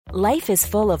Life is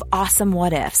full of awesome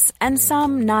what-ifs, and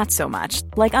some not so much,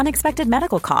 like unexpected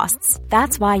medical costs.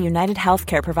 That's why United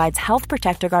Healthcare provides Health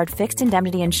Protector Guard fixed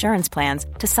indemnity insurance plans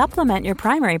to supplement your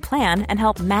primary plan and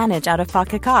help manage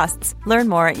out-of-pocket costs. Learn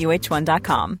more at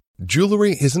uh1.com.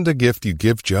 Jewelry isn't a gift you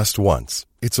give just once.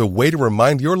 It's a way to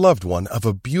remind your loved one of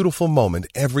a beautiful moment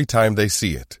every time they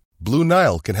see it. Blue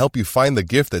Nile can help you find the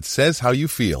gift that says how you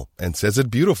feel and says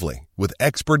it beautifully, with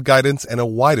expert guidance and a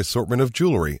wide assortment of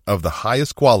jewelry of the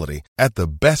highest quality at the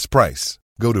best price.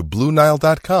 Go to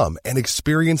BlueNile.com and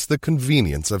experience the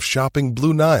convenience of shopping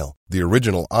Blue Nile, the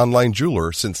original online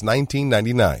jeweler since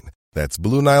 1999. That's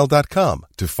BlueNile.com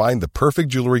to find the perfect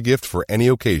jewelry gift for any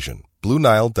occasion.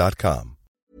 BlueNile.com.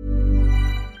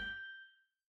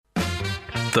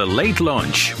 The Late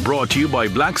Lunch, brought to you by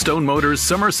Blackstone Motors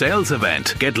Summer Sales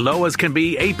Event. Get low as can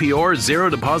be APR, zero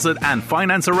deposit and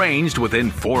finance arranged within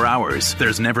 4 hours.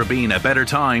 There's never been a better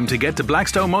time to get to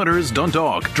Blackstone Motors,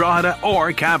 Dundalk, Drogheda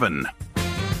or Cavan.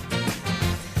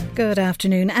 Good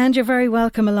afternoon, and you're very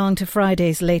welcome along to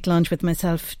Friday's Late Lunch with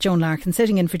myself, Joan Larkin,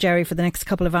 sitting in for Jerry for the next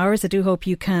couple of hours. I do hope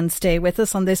you can stay with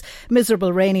us on this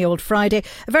miserable, rainy old Friday.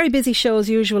 A very busy show as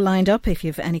usual lined up. If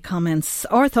you have any comments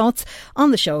or thoughts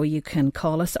on the show, you can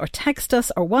call us or text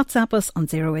us or WhatsApp us on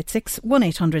 086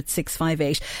 1800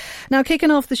 658. Now,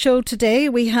 kicking off the show today,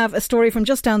 we have a story from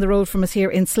just down the road from us here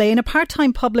in Slane. A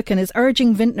part-time publican is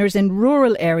urging vintners in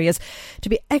rural areas to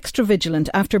be extra vigilant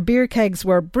after beer kegs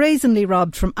were brazenly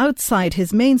robbed from outside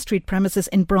his main street premises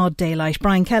in broad daylight.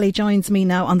 Brian Kelly joins me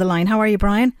now on the line. How are you,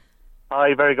 Brian?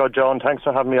 Hi, very good, Joan. Thanks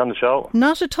for having me on the show.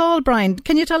 Not at all, Brian.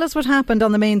 Can you tell us what happened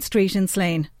on the main street in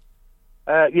Slane?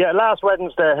 Last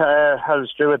Wednesday I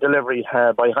was due a delivery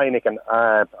by Heineken.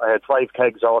 I had 5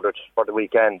 kegs ordered for the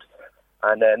weekend,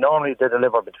 and normally they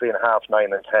deliver between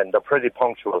 9:30 and 10. They're pretty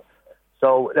punctual.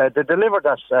 So they delivered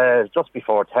us just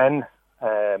before 10,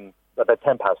 about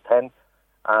 10 past 10,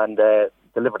 and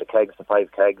delivered the kegs, the 5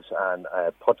 kegs, and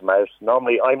put them out.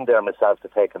 Normally I'm there myself to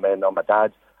take them in, or my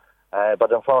dad,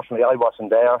 but unfortunately I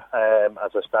wasn't there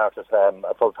as I started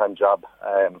a full-time job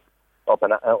up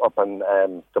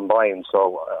in Dunboyne,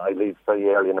 so I leave very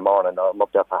early in the morning. I'm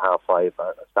up there for 5:30.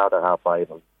 I start at 5:30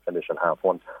 and finish at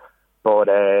 1:30. But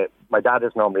my dad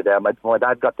is normally there. My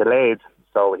dad got delayed,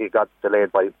 so he got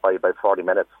delayed by about 40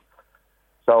 minutes.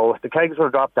 So the kegs were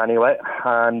dropped anyway,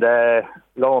 and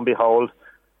lo and behold,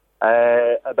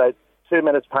 about 2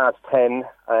 minutes past 10,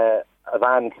 a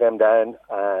van came down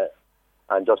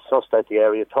and just sussed out the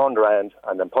area, turned around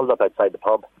and then pulled up outside the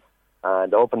pub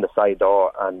and opened the side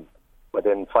door, and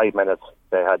within 5 minutes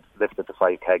they had lifted the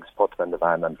 5 kegs, put them in the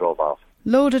van and drove off.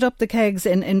 Loaded up the kegs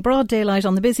in broad daylight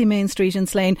on the busy main street in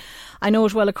Slane. I know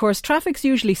it well, of course. Traffic's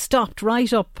usually stopped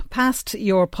right up past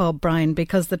your pub, Brian,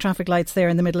 because the traffic light's there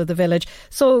in the middle of the village.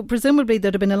 So presumably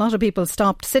there'd have been a lot of people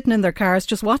stopped, sitting in their cars,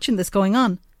 just watching this going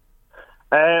on.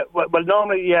 Well,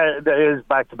 normally, there is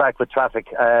back-to-back with traffic.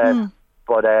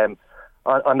 But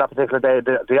on that particular day,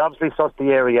 they obviously sussed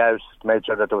the area out to make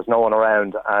sure that there was no one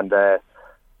around, and they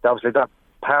obviously got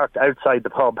parked outside the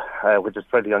pub, which is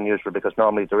pretty unusual because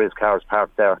normally there is cars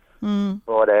parked there.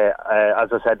 But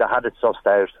as I said, they had it sussed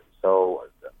out, so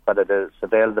whether they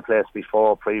surveilled the place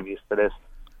before, previous to this,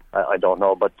 I don't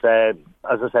know. But as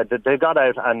I said, they got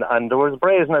out, and there was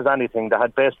brazen as anything. They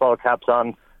had baseball caps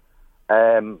on.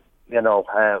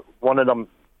 One of them,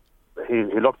 he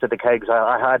looked at the kegs.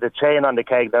 I had a chain on the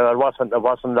keg. It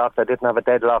wasn't locked. I didn't have a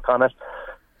deadlock on it.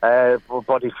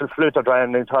 But he fluted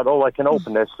around and he thought, I can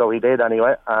open this. So he did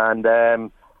anyway. And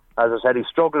as I said, he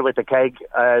struggled with the keg.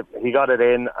 He got it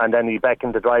in, and then he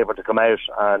beckoned the driver to come out,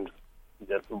 and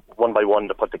one by one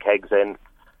to put the kegs in.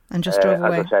 And just drove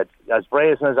away. As I said, as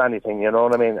brazen as anything, you know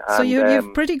what I mean? So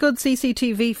you've pretty good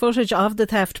CCTV footage of the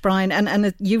theft, Brian,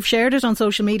 and you've shared it on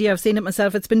social media. I've seen it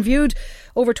myself. It's been viewed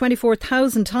over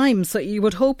 24,000 times, so you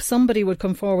would hope somebody would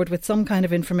come forward with some kind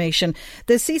of information.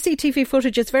 The CCTV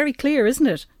footage is very clear, isn't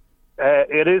it?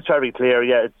 It is very clear,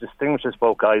 yeah. It distinguishes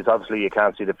both guys. Obviously, you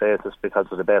can't see the faces because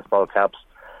of the baseball caps.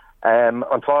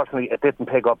 Unfortunately, it didn't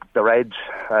pick up the reg.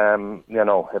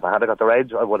 If I had got the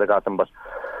reg, I would have got them, but...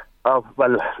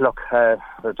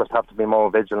 we just have to be more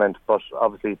vigilant. But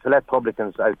obviously, to let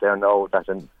publicans out there know that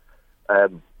in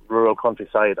rural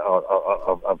countryside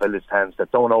or village towns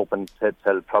that don't open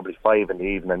till probably 5 in the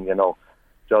evening,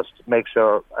 just make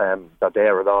sure they're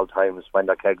there at all times when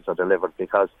their kegs are delivered.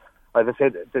 Because, as I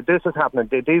said, this is happening.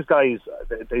 These guys,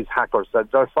 these hackers,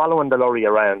 they're following the lorry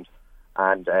around,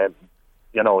 and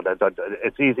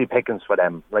it's easy pickings for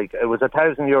them. Like, it was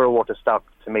 €1,000 worth of stock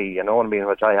to me, you know what I mean,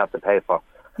 which I have to pay for.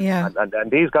 Yeah.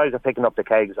 And these guys are picking up the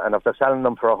kegs, and if they're selling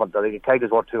them for 100, the keg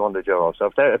is worth €200.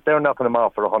 So if they're knocking them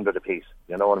off for 100 apiece,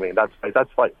 you know what I mean? That's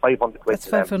 500 quid. That's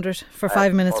 500 for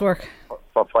 5 minutes work.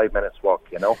 For 5 minutes work,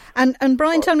 you know. And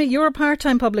Brian, tell me, you're a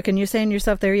part-time publican. You're saying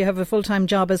yourself there you have a full-time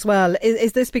job as well.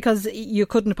 Is this because you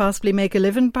couldn't possibly make a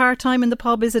living part-time in the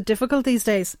pub? Is it difficult these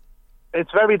days?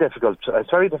 It's very difficult.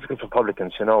 It's very difficult for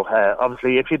publicans, you know.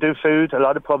 Obviously, if you do food, a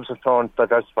lot of pubs have turned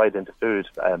diversified into food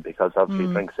because obviously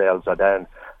drink sales are down.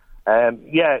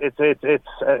 It's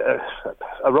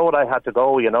a road I had to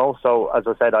go, you know. So, as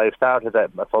I said, I started a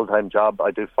full-time job.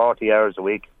 I do 40 hours a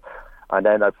week, and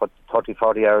then I put 30,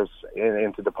 40 hours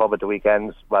into the pub at the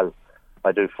weekends. Well,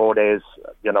 I do 4 days,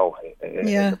 you know, in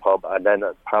the pub, and then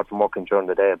apart from working during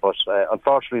the day. But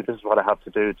unfortunately, this is what I have to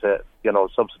do to, you know,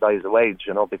 subsidise the wage,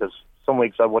 you know, because some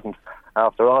weeks I wouldn't,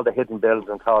 after all the hidden bills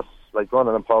and costs, like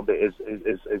running a pub is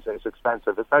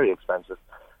expensive. It's very expensive,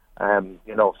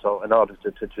 you know. So in order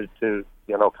to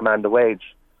you know, command the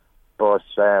wage. But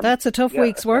that's a tough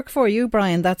week's work for you,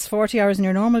 Brian. That's 40 hours in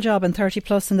your normal job and 30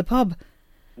 plus in the pub.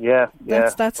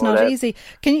 That's not easy.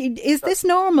 Is this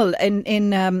normal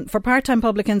in for part-time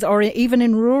publicans, or even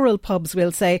in rural pubs,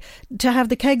 we'll say, to have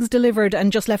the kegs delivered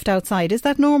and just left outside? Is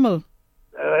that normal?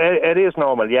 It is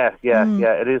normal, yeah.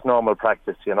 It is normal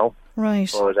practice, you know.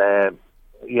 Right. But as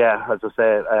I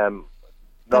say,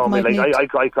 normally,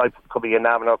 like I could be in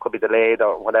Navan or could be delayed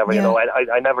or whatever, you know.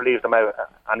 I never leave them out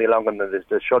any longer than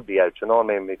they should be out, you know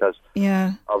what I mean? Because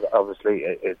obviously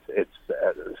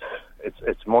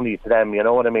it's money to them, you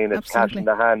know what I mean? It's cash in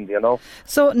the hand, you know.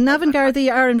 So Navan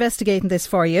Gardaí are investigating this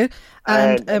for you,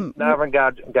 and Navan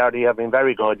Gardaí have been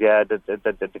very good. Yeah,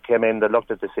 they came in, they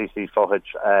looked at the CC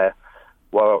footage.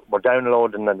 We're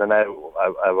downloading it now.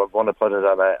 I want to put it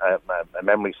on a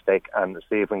memory stick and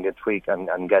see if we can get tweak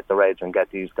and get the reg and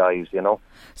get these guys, you know.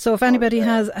 So if anybody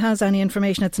has any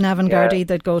information, it's Navan Gardaí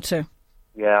they'd go to.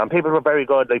 Yeah, and people were very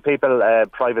good. Like, people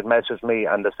private messaged me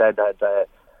and they said that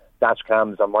dash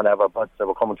cams and whatever, but they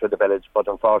were coming through the village. But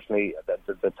unfortunately,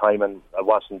 the timing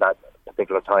wasn't that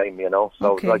particular time, you know.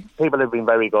 So like, people have been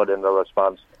very good in their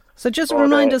response. So just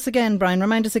remind us again, Brian.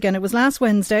 Remind us again. It was last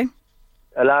Wednesday.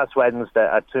 Last Wednesday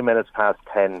at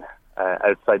 10:02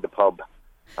 outside the pub.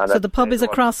 And so the pub is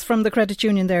across from the credit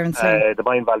union there in Slane? The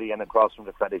Mine Valley Inn across from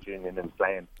the credit union in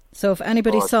Slane. So if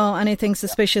anybody saw anything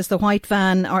suspicious, the white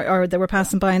van, or they were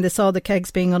passing by and they saw the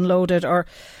kegs being unloaded or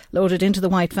loaded into the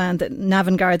white van, that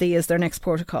Navan Gardaí is their next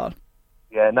protocol?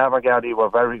 Yeah, Navan Gardaí were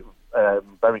very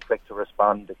quick to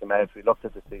respond. They came out, we looked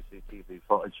at the CCTV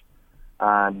footage,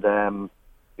 and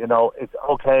you know, it's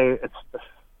okay, it's the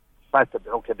fact that,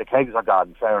 okay, the kegs are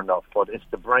gone, fair enough, but it's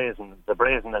the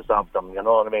brazenness of them, you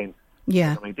know what I mean?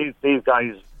 Yeah. I mean, these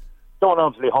guys don't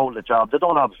obviously hold the job. They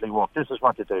don't obviously work. This is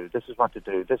what to do. This is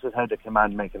how they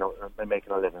command making a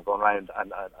living, going around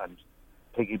and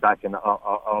piggybacking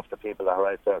off the people that are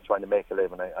out there trying to make a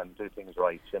living and do things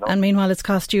right, you know. And meanwhile, it's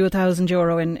cost you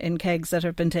 €1,000 in kegs that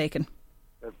have been taken.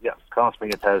 Yeah, it's cost me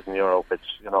 €1,000, which,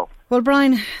 you know. Well,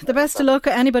 Brian, the best of luck.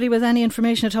 Anybody with any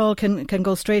information at all can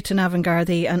go straight to Navan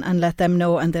Gardaí and let them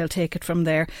know, and they'll take it from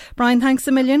there. Brian, thanks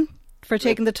a million for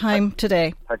taking the time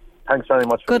today. Thanks very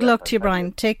much. Good luck to you,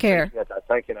 Brian. Take care.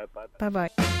 Thank you. Bye-bye.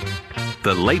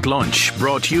 The Late Lunch,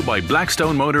 brought to you by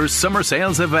Blackstone Motors Summer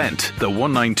Sales Event. The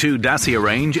 192 Dacia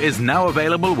range is now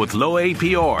available with low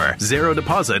APR, zero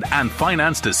deposit and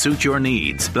finance to suit your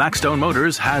needs. Blackstone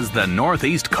Motors has the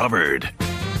Northeast covered.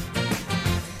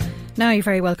 Now you're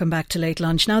very welcome back to Late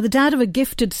Lunch. Now, the dad of a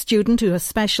gifted student who has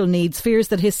special needs fears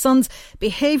that his son's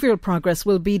behavioural progress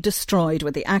will be destroyed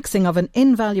with the axing of an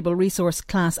invaluable resource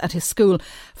class at his school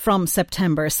from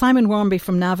September. Simon Warmby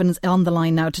from Navan is on the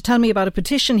line now to tell me about a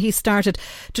petition he started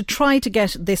to try to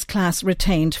get this class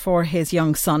retained for his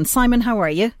young son. Simon, how are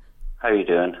you? How are you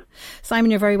doing? Simon,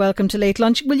 you're very welcome to Late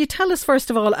Lunch. Will you tell us first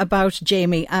of all about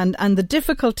Jamie and the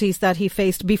difficulties that he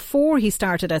faced before he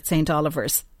started at St.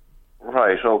 Oliver's?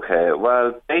 Right, okay.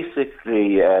 Well,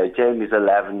 basically, Jamie's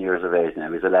 11 years of age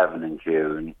now. He's 11 in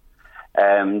June.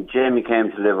 Jamie came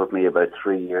to live with me about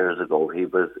 3 years ago. He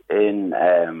was in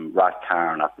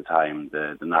Rathcarn at the time,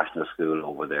 the national school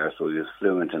over there, so he was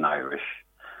fluent in Irish.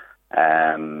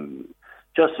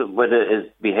 Just with his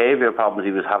behaviour problems,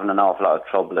 he was having an awful lot of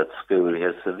trouble at school. He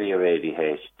has severe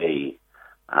ADHD.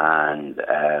 And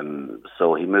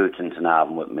so he moved into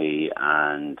Navan with me,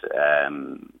 and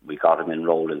we got him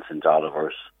enrolled in St.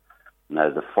 Oliver's. Now,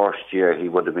 the first year he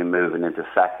would have been moving into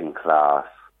second class,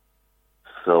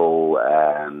 so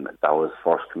that was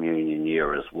first communion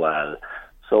year as well.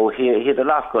 So he had a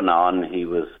lot going on. He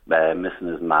was missing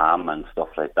his mum and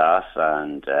stuff like that,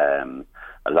 and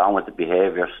along with the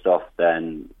behaviour stuff,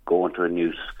 then going to a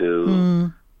new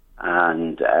school.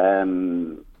 And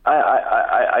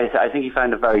I think he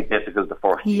found it very difficult the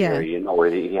first year. You know,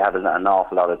 he had an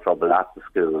awful lot of trouble at the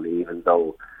school, even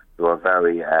though they were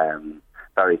very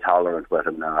tolerant with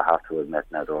him now, I have to admit.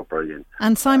 Now, they were brilliant.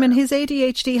 And Simon, his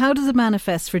ADHD, how does it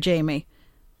manifest for Jamie?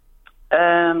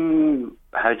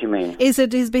 How do you mean? Is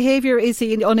it his behaviour? Is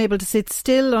he unable to sit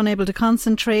still, unable to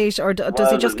concentrate, or does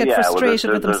he just get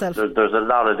frustrated with himself? There's a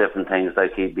lot of different things.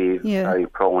 Like, he'd be very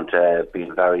prone to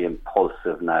being very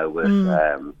impulsive now with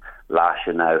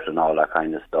lashing out and all that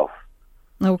kind of stuff.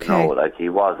 Okay. You know, like, he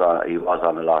was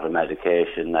on a lot of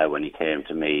medication now when he came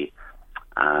to me,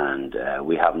 and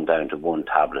we have him down to 1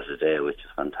 tablet a day, which is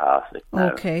fantastic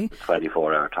now. Okay.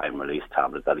 24-hour time release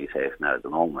tablet that he takes now at the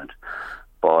moment.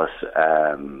 But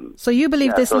so you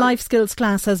believe this life skills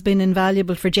class has been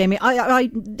invaluable for Jamie? I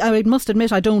must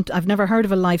admit I've never heard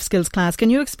of a life skills class.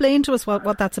 Can you explain to us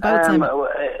what that's about, Simon?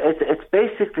 It's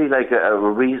basically like a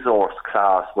resource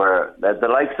class where the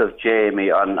likes of Jamie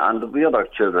and the other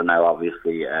children now,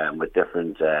 obviously, with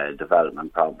different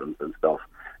development problems and stuff,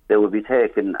 they will be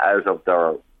taken out of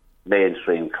their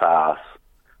mainstream class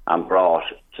and brought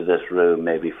to this room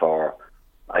maybe for,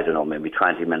 I don't know, maybe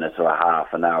 20 minutes or a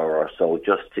half an hour or so,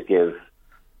 just to give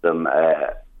them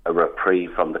a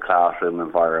reprieve from the classroom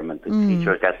environment. The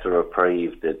teacher gets a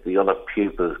reprieve. The other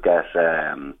pupils get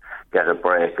a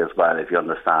break as well, if you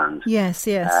understand. Yes.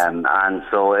 And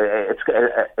so it's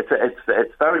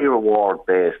very reward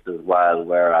based as well.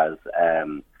 Whereas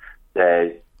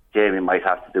Jamie might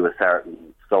have to do a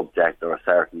certain subject or a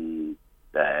certain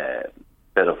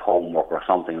bit of homework or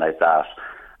something like that.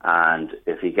 And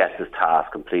if he gets his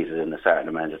task completed in a certain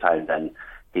amount of time, then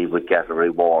he would get a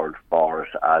reward for it,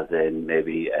 as in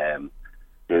maybe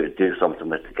do something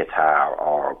with the guitar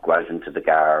or go out into the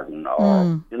garden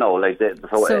or, you know, like that.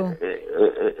 So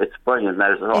it's brilliant.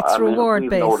 Now, it's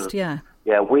reward-based, yeah.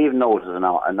 Yeah, we've noticed an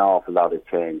awful lot of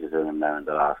changes in him now in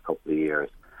the last couple of years.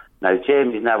 Now,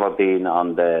 Jamie's never been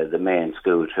on the main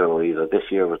school tour either.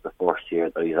 This year was the first year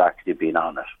that he's actually been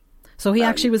on it. So he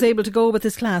actually was able to go with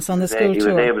his class on the school tour? He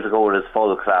was able to go with his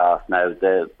full class now.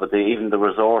 Even the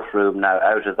resource room now,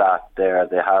 out of that there,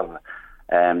 they have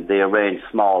they arrange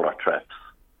smaller trips.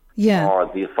 Yeah. For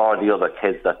the other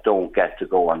kids that don't get to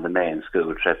go on the main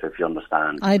school trip, if you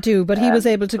understand. I do, but he was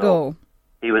able to go.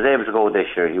 He was able to go this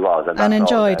year, he was. And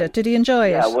enjoyed it. Did he enjoy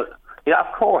it? Yeah,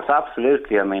 of course,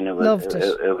 absolutely. I mean, it was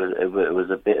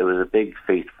a big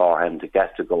feat for him to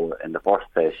get to go in the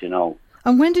first place, you know.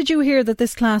 And when did you hear that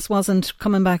this class wasn't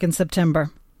coming back in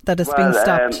September, that it's been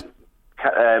stopped?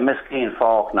 Miss Keane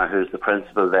Faulkner, who's the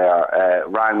principal there,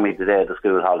 rang me the day of the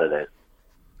school holidays.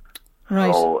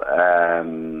 Right.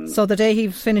 So the day he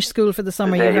finished school for the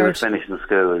summer, you heard? He was finishing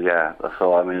school, yeah.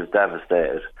 So, I mean, he was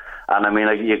devastated. And, I mean,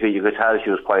 like, you could tell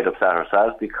she was quite upset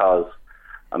herself because,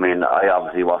 I mean, I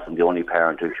obviously wasn't the only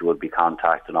parent who she would be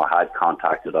contacting or had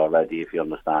contacted already, if you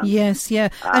understand. Yes, yeah.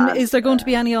 And is there going to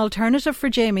be any alternative for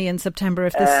Jamie in September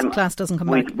if this class doesn't come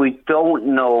back? We don't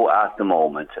know at the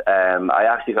moment. I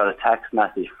actually got a text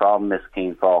message from Miss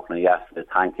Keane Faulkner yesterday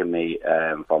thanking me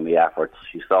for my efforts.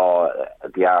 She saw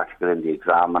the article in the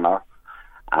Examiner,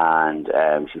 and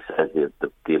she said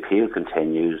the appeal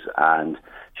continues and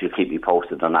she'll keep me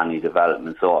posted on any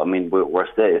development. So, I mean,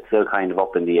 it's still kind of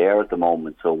up in the air at the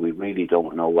moment, so we really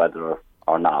don't know whether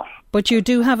or not. But you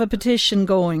do have a petition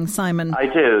going, Simon. I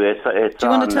do. It's do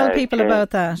you want to tell people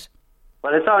about that?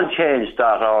 Well, it's on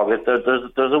change.org.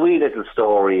 There's a wee little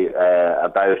story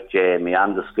about Jamie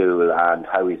and the school and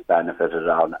how he's benefited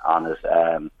on it.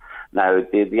 Now,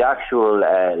 the actual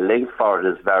link for it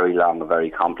is very long and very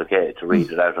complicated to read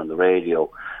it out on the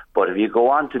radio. But if you go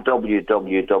on to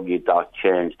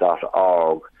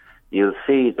www.change.org, you'll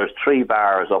see there's 3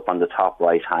 bars up on the top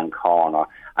right-hand corner.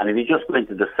 And if you just go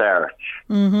into the search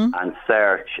and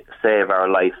search Save Our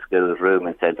Life Skills Room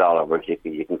in St. Oliver's,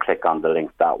 you can click on the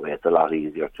link that way. It's a lot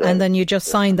easier to... And then you just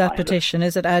sign that petition,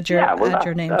 is it? Add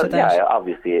your name to that? Yeah,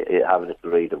 obviously, have a little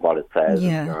read of what it says.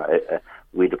 Yeah.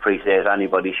 We'd appreciate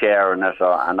anybody sharing it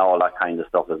and all that kind of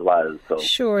stuff as well. So.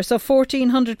 Sure. So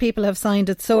 1,400 people have signed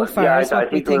it so far. Yeah, I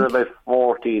think there was about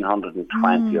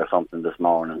 1,420 or something this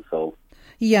morning. So.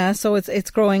 Yeah, so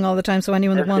it's growing all the time. So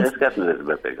anyone that wants... It's getting a little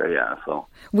bit bigger, yeah. So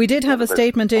we did have a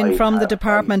statement in from the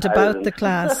department about the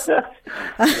class.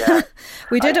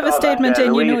 We did have a statement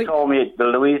in, Louise told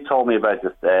me about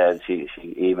this. She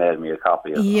emailed me a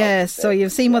copy of it. Yes, so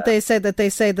you've seen what they said, that they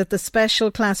say that the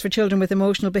special class for children with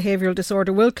emotional behavioural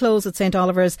disorder will close at St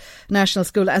Oliver's National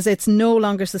School as it's no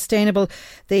longer sustainable.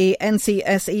 The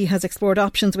NCSE has explored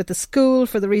options with the school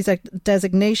for the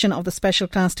redesignation of the special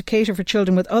class to cater for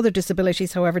children with other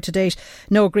disabilities. However, to date,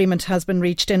 no agreement has been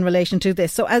reached in relation to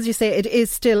this. So as you say, it is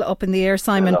still up in the air,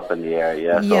 Simon. Still up in the air,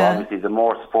 yeah. So obviously the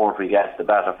more support we get, the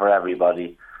better for everybody.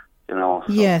 So.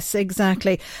 Yes,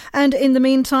 exactly. And in the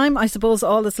meantime, I suppose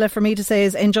all that's left for me to say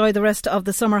is enjoy the rest of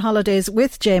the summer holidays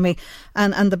with Jamie,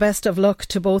 and the best of luck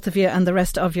to both of you and the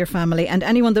rest of your family. And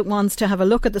anyone that wants to have a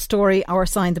look at the story or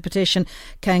sign the petition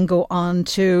can go on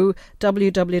to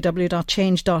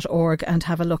www.change.org and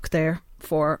have a look there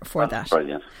for that.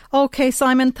 Brilliant. OK,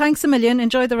 Simon, thanks a million.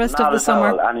 Enjoy the rest of the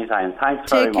summer. Anytime. Thanks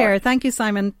very much. Take care. Thank you,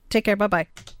 Simon. Take care. Bye-bye.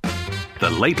 The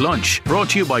Late Lunch,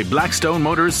 brought to you by Blackstone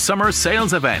Motors Summer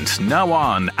Sales Event, now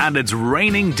on, and it's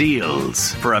raining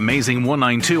deals. For amazing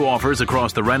 192 offers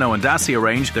across the Renault and Dacia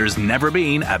range, there's never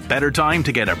been a better time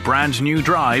to get a brand new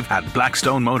drive at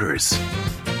Blackstone Motors.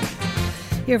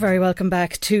 You're very welcome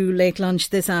back to Late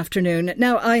Lunch this afternoon.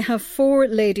 Now, I have 4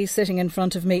 ladies sitting in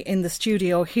front of me in the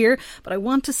studio here, but I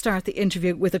want to start the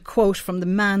interview with a quote from the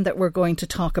man that we're going to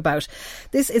talk about.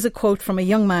 This is a quote from a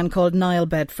young man called Niall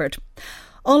Bedford.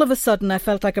 All of a sudden, I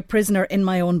felt like a prisoner in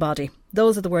my own body.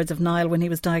 Those are the words of Niall when he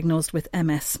was diagnosed with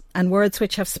MS, and words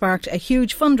which have sparked a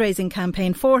huge fundraising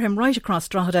campaign for him right across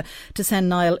Drogheda to send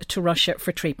Niall to Russia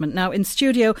for treatment. Now, in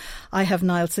studio, I have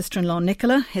Niall's sister-in-law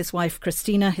Nicola, his wife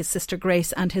Christina, his sister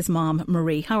Grace and his mum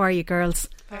Marie. How are you, girls?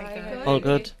 Hi. All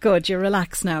good. Good, you're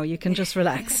relaxed now. You can just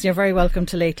relax. You're very welcome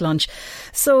to Late Lunch.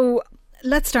 So,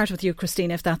 let's start with you,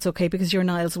 Christina, if that's okay, because you're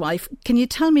Niall's wife. Can you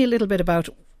tell me a little bit about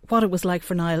what it was like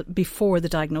for Niall before the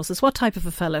diagnosis? What type of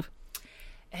a fellow?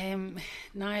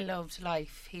 Niall loved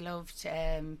life. He loved,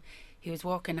 he was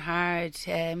working hard,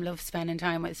 loved spending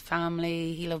time with his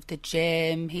family. He loved the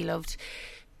gym. He loved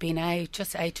being out,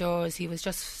 just outdoors. He was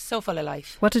just so full of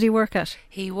life. What did he work at?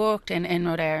 He worked in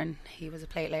Road Éireann. He was a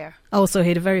plate layer. Oh, so he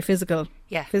had a very physical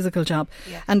job.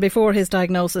 Yeah. And before his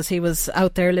diagnosis, he was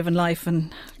out there living life.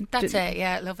 And that's it,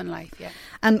 yeah, loving life, yeah.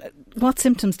 And what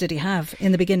symptoms did he have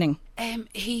in the beginning?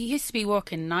 He used to be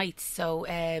working nights, so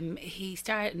he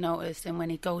started noticing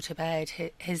when he'd go to bed,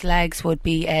 his legs would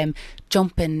be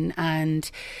jumping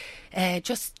and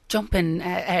just jumping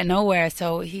out of nowhere.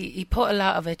 So he put a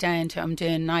lot of it down to him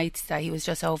doing nights, that he was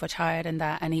just overtired and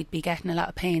that, and he'd be getting a lot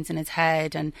of pains in his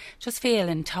head and just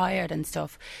feeling tired and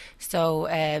stuff. So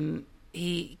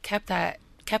he kept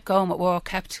going with work,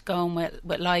 kept going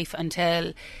with life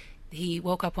until he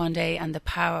woke up one day and the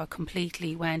power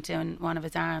completely went in one of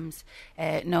his arms.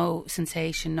 No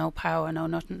sensation, no power, no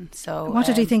nothing. So what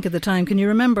did he think at the time? Can you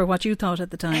remember what you thought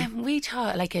at the time? We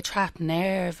thought like a trapped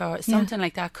nerve or something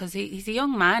like that, because he's a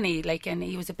young man, and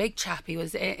he was a big chap. He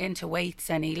was into weights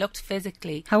and he looked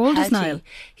physically How old healthy. is Niall?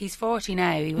 He's 40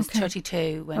 now. He was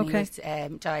 32 when he was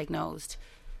diagnosed.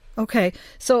 Okay,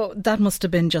 so that must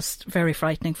have been just very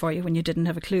frightening for you when you didn't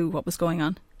have a clue what was going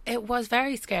on. It was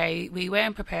very scary. We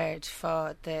weren't prepared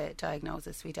for the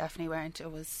diagnosis. We definitely weren't.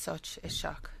 It was such a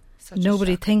shock.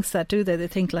 Nobody thinks that, do they? They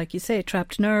think, like you say,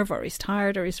 trapped nerve, or he's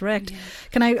tired, or he's wrecked. Yeah.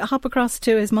 Can I hop across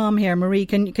to his mum here, Marie?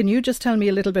 Can you just tell me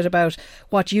a little bit about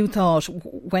what you thought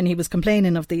when he was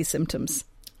complaining of these symptoms?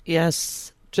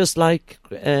 Yes, just like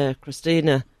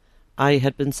Christina, I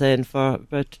had been saying for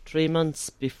about 3 months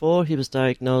before he was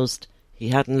diagnosed, he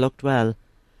hadn't looked well,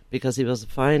 because he was a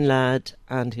fine lad,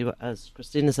 and he, as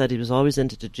Christina said, he was always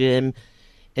into the gym,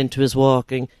 into his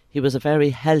walking. He was a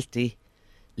very healthy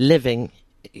living,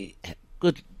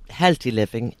 good healthy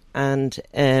living, and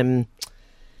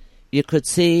you could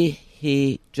see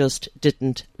he just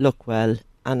didn't look well,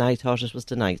 and I thought it was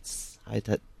the nights. I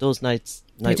thought those night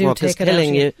work is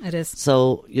killing you. It is.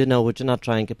 So, would you not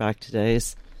try and get back to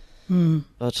days?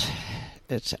 But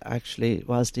it actually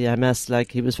was the MS.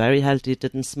 Like, he was very healthy,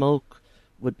 didn't smoke,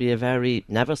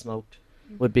 never smoked,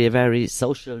 would be a very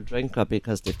social drinker,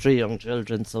 because they've 3 young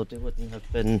children, so they wouldn't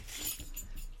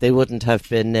have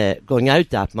been going out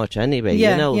that much anyway,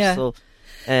 so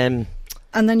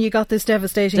and then you got this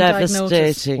devastating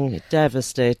diagnosis.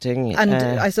 Devastating. And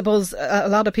I suppose a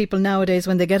lot of people nowadays,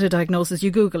 when they get a diagnosis,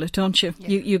 you Google it, don't you? Yeah.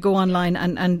 You go online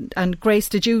and Grace,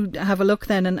 did you have a look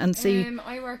then and see?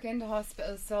 I work in the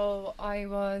hospital, so I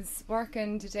was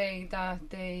working the day that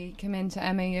they came into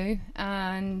MAU,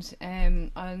 and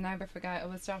I'll never forget, it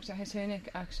was Dr. Hatunik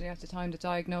actually at the time that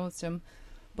diagnosed him.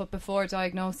 But before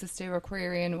diagnosis, they were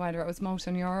querying whether it was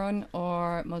motor neuron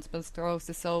or multiple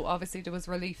sclerosis. So obviously there was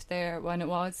relief there when it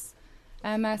was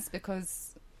MS,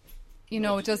 because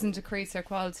it doesn't decrease your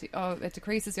quality. It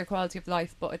decreases your quality of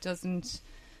life, but it doesn't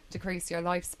decrease your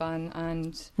lifespan.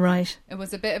 And right, it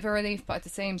was a bit of a relief, but at the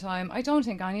same time, I don't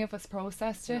think any of us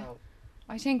processed it. No.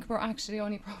 I think we're actually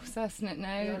only processing it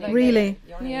now. Really?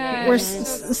 Yeah. We're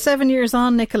 7 years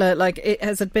on, Nicola.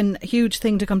 Has it been a huge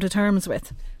thing to come to terms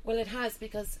with? Well, it has,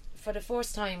 because for the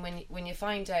first time when you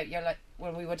find out, you're like,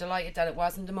 well, we were delighted that it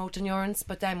wasn't the motor neurons,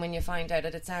 but then when you find out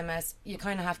that it's MS, you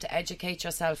kind of have to educate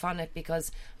yourself on it,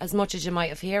 because as much as you might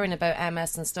have hearing about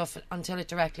MS and stuff, until it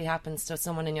directly happens to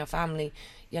someone in your family,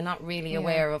 you're not really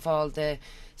aware of all the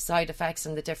side effects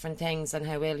and the different things and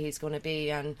how ill he's going to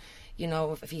be, and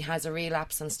if he has a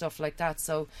relapse and stuff like that.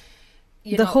 So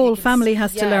the whole family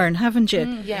has to learn, haven't you?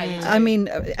 Yeah. I mean,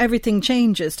 everything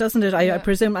changes, doesn't it? I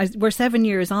presume we're 7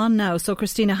 years on now. So,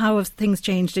 Christina, how have things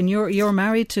changed? And you're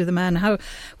married to the man. How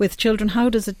with children?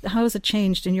 How has it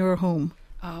changed in your home?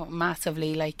 Oh,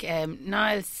 massively.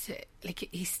 Niall's,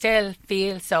 he still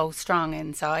feels so strong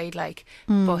inside.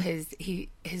 But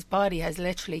his body has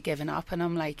literally given up, and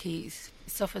I'm he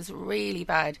suffers really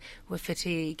bad with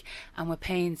fatigue and with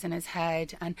pains in his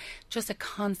head, and just a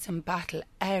constant battle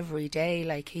every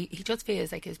day. He just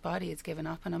feels like his body has given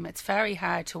up on him. It's very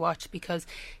hard to watch, because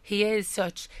he is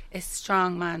such a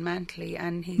strong man mentally,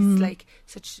 and he's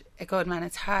such a good man.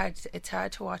 It's hard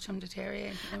to watch him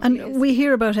deteriorate. And we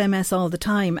hear about MS all the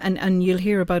time, and you'll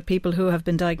hear about people who have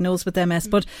been diagnosed with MS,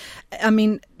 but I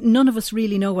mean, none of us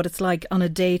really know what it's like on a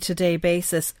day-to-day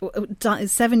basis.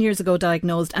 7 years ago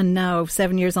diagnosed, and now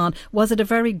 7 years on. Was it a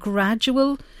very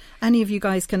gradual? Any of you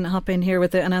guys can hop in here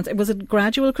with an answer. Was it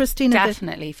gradual, Christina?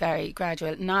 Definitely very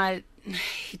gradual. Niall,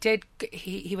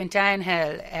 he went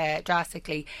downhill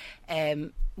drastically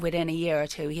within a year or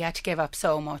two. He had to give up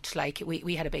so much.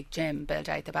 We had a big gym built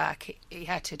out the back. He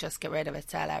had to just get rid of it,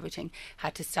 sell everything.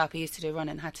 Had to stop. He used to do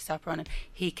running. Had to stop running.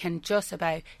 He can just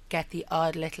about get the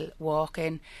odd little walk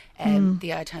in,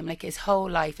 the odd time. His whole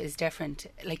life is different.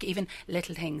 Even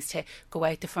little things, to go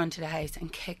out the front of the house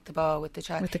and kick the ball with the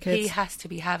child. With the kids. He has to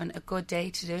be having a good day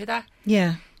to do that.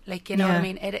 Yeah. What I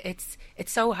mean? It's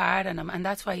so hard on him, and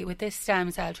that's why with this stem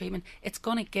cell treatment, it's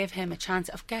going to give him a chance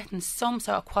of getting some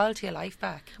sort of quality of life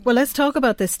back. Well, let's talk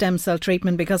about this stem cell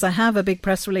treatment, because I have a big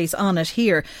press release on it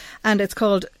here, and it's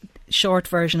called, short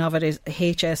version of it is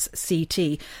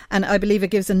HSCT, and I believe it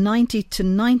gives a 90 to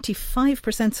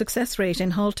 95% success rate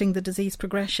in halting the disease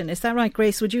progression. Is that right,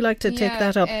 Grace? Would you like to take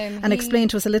that up and explain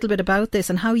to us a little bit about this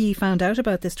and how you found out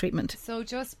about this treatment? So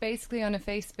just basically on a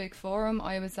Facebook forum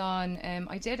I was on,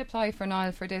 I did apply for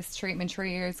Niall for this treatment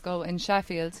 3 years ago in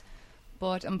Sheffield,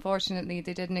 but unfortunately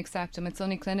they didn't accept him. It's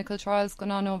only clinical trials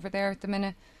going on over there at the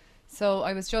minute. So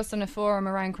I was just on a forum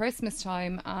around Christmas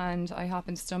time, and I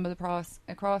happened to stumble across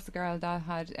a girl that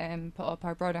had put up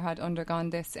her brother had undergone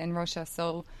this in Russia.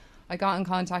 So I got in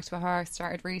contact with her,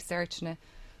 started researching it,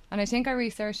 and I think I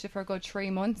researched it for a good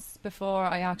 3 months before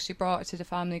I actually brought it to the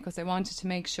family, because I wanted to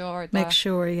make sure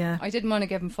yeah. I didn't want to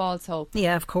give him false hope.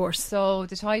 Yeah, of course. So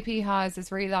the type he has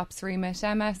is relapse remit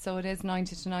MS, so it is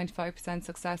 90 to 95%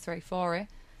 success rate for it.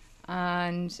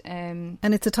 And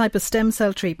it's a type of stem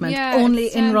cell treatment, only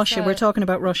in Russia. We're talking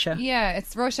about Russia. Yeah,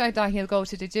 it's Russia that he'll go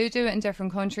to. They do it in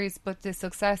different countries, but the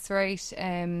success rate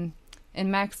in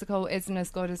Mexico isn't as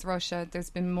good as Russia. There's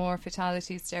been more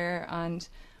fatalities there, and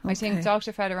I think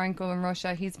Dr. Fedorenko in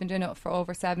Russia, he's been doing it for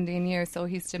over 17 years, so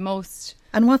he's the most.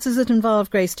 And what does it involve,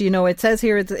 Grace? Do you know? It says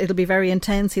here it'll be very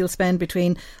intense. He'll spend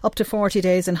between up to 40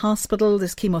 days in hospital.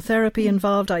 There's chemotherapy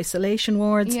involved, isolation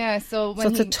wards. Yeah, so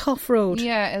it's a tough road.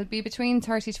 Yeah, it'll be between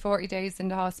 30 to 40 days in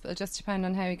the hospital, just depending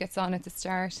on how he gets on at the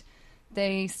start.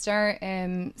 They start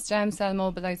stem cell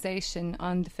mobilisation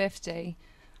on the 5th day,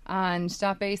 and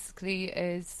that basically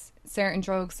is certain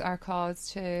drugs are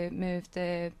caused to move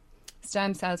the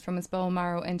stem cells from his bone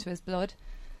marrow into his blood.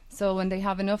 So when they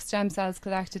have enough stem cells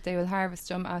collected, they will harvest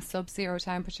them at sub-zero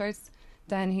temperatures.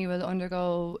 Then he will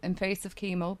undergo invasive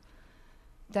chemo.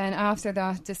 Then after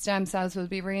that, the stem cells will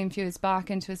be reinfused back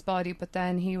into his body, but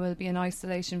then he will be in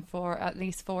isolation for at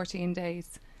least 14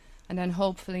 days. And then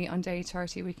hopefully on day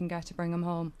 30 we can get to bring him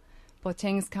home. But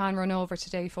things can run over to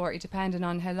day 40 depending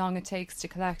on how long it takes to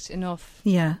collect enough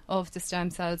of the stem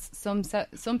cells.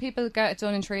 Some people get it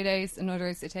done in 3 days, and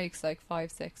others it takes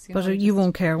 5-6. But you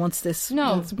won't care once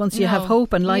you have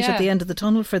hope and light at the end of the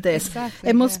tunnel for this. Exactly,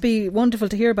 it must be wonderful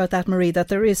to hear about that, Marie, that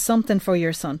there is something for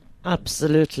your son.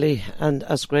 Absolutely. And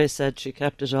as Grace said, she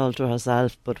kept it all to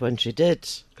herself, but when she did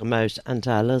come out and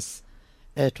tell us,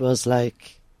 it was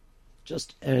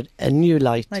just a new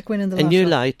light. Like winning the lotto. A new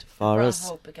lotto. light for Brought us.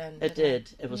 hope again, It did.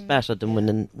 It was better than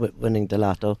winning the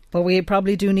lotto. But we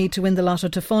probably do need to win the lotto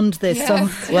to fund this. Yes.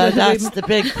 So Well, that's the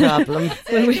big problem.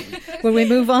 Will we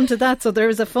move on to that? So there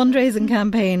is a fundraising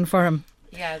campaign for him.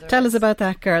 Yeah. Tell us about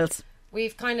that, girls.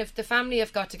 We've the family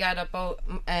have got together, both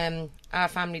our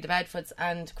family, the Bedfords,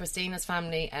 and Christina's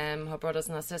family, her brothers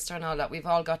and her sister and all that. We've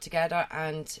all got together,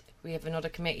 and we have another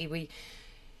committee. We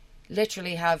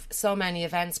literally have so many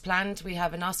events planned. We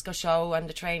have an Oscar show, and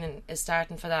the training is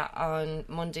starting for that on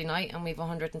Monday night, and we've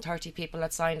 130 people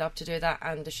that signed up to do that,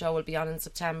 and the show will be on in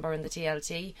September in the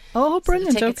TLT. Oh,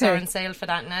 brilliant. So the tickets okay. are on sale for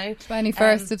that now.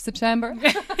 21st of September.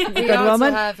 We also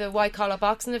have a white collar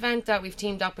boxing event that we've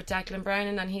teamed up with Declan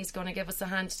Browning, and he's going to give us a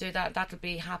hand to do that. That'll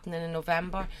be happening in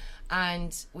November.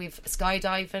 And we've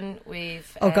skydiving.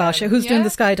 We've oh gosh, who's doing the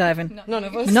skydiving? None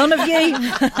of us. None of you.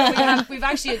 We've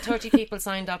actually had 30 people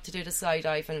signed up to do the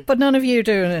skydiving, but none of you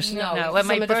doing it. No, well,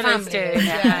 my brother's doing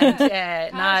it,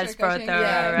 and Niall's brother.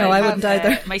 Yeah. No, I wouldn't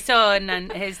either. My son and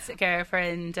his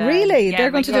girlfriend. Really, they're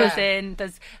going to do it.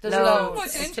 There's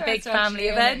loads. It's a big family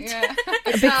event.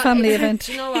 A big family event.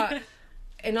 Do you know what?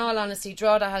 In all honesty,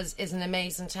 Drogheda is an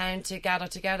amazing town to gather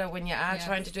together when you are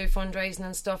trying to do fundraising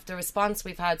and stuff. The response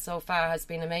we've had so far has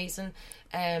been amazing.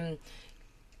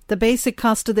 The basic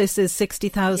cost of this is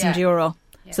 €60,000.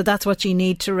 Yeah. So that's what you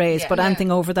need to raise. But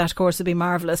anything over that, of course, would be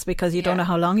marvellous because you don't know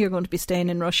how long you're going to be staying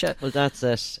in Russia. Well, that's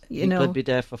it. He could be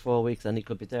there for 4 weeks and he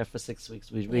could be there for 6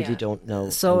 weeks. We really don't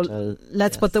know. So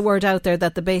let's put the word out there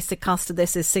that the basic cost of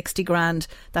this is 60 grand.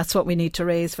 That's what we need to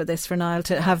raise for this, for Niall,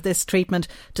 to have this treatment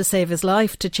to save his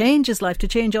life, to change his life, to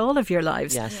change all of your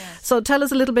lives. Yes. So tell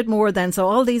us a little bit more then. So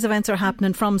all these events are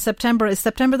happening from September. Is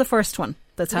September the first one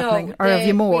that's happening? Or have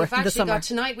you more in the summer?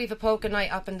 Tonight we've a poker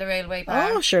night up in the railway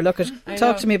bar. Oh, sure, look at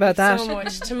talk to me about that. So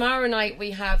much. Tomorrow night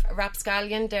we have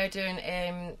Rapscallion. They're doing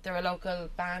they're a local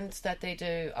band that they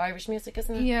do Irish music,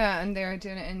 isn't it? Yeah, and they're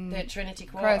doing it in the Trinity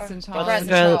Quarter. Crescent Hall.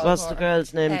 What's the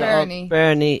girl's name? Bernie.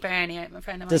 Bernie, my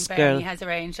friend of mine. This Bernie girl has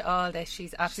arranged all this.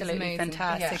 She's absolutely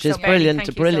fantastic. Yeah. She's so brilliant, Bernie,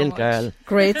 a brilliant so girl.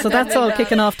 Great, so that's all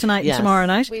kicking off tonight and tomorrow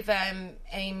night. We've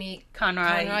Amy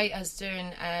Conroy is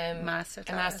doing a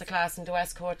masterclass in the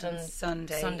West Court on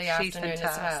Sunday She's afternoon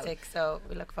fantastic, as well. So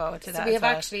we look forward to that. So we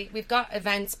have we've got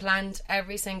events planned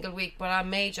every single week, but our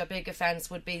major big events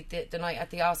would be the night at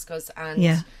the Oscars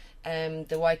and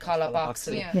the white collar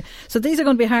boxing. Yeah. So these are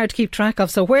going to be hard to keep track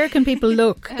of. So where can people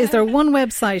look? Is there one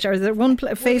website or is there one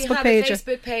Facebook page? We have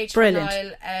a Facebook page. Brilliant.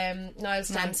 For Niall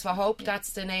Stems for Hope.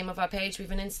 That's the name of our page. We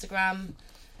have an Instagram.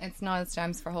 It's Niall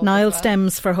Stems for Hope. Niall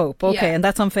Stems for Hope. Okay, and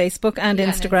that's on Facebook and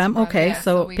Instagram. Okay,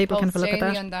 so people can have a look at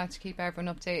that. On that to keep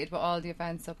everyone updated with all the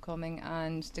events upcoming,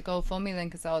 and the GoFundMe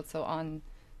link is also on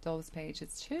those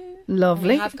pages too. Lovely.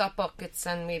 We have got buckets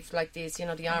and we've like these, the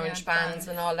orange bands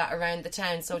and all that around the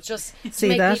town. So just to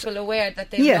make people aware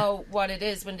that they know what it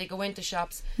is when they go into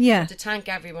shops. Yeah. To thank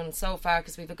everyone so far,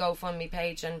 because we have a GoFundMe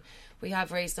page and we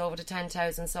have raised over to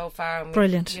 10,000 so far. And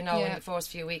brilliant. in the first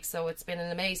few weeks, so it's been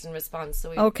an amazing response. So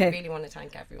we really want to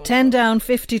thank everyone. 10 down,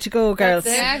 50 to go, girls.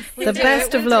 The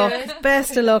best of luck.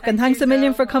 Best of luck. And thanks a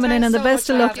million for coming in, and the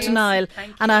best of luck to Niall.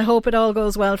 And I hope it all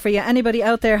goes well for you. Anybody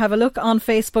out there, have a look on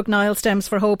Facebook, Niall Stems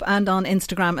for Hope, and on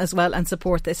Instagram as well, and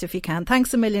support this if you can.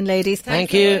 Thanks a million, ladies.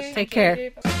 Thank you. Take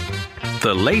care.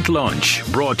 The Late Lunch,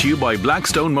 brought to you by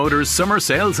Blackstone Motors Summer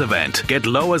Sales Event. Get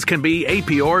low as can be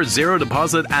APR, zero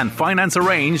deposit and finance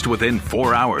arranged within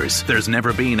 4 hours. There's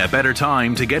never been a better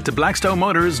time to get to Blackstone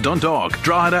Motors, Dundalk,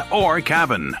 Drogheda or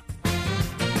Cavan.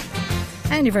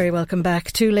 And you're very welcome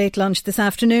back to Late Lunch this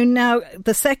afternoon. Now,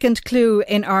 the second clue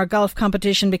in our golf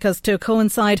competition, because to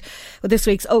coincide with this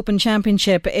week's Open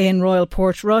Championship in Royal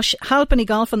Portrush, Halpenny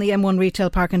Golf and the M1 Retail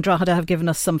Park in Drogheda have given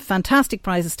us some fantastic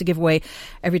prizes to give away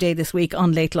every day this week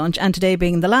on Late Lunch. And today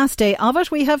being the last day of it,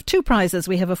 we have two prizes.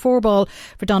 We have a 4-ball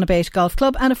for Donabate Golf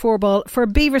Club and a 4-ball for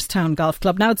Beaverstown Golf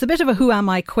Club. Now, it's a bit of a Who Am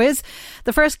I quiz.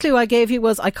 The first clue I gave you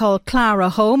was I call Clara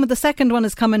home. The second one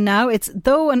is coming now. It's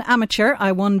though an amateur,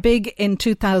 I won big in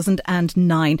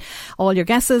 2009. All your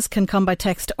guesses can come by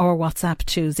text or WhatsApp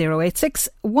to 086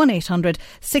 1800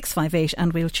 658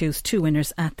 and we'll choose two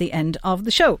winners at the end of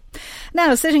the show.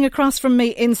 Now, sitting across from me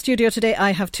in studio today,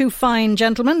 I have two fine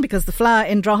gentlemen, because the Fla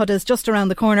in Drogheda is just around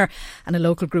the corner and a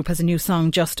local group has a new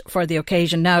song just for the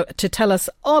occasion. Now, to tell us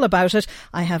all about it,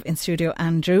 I have in studio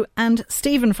Andrew and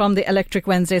Stephen from the Electric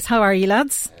Wednesdays. How are you,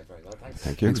 lads? Very good.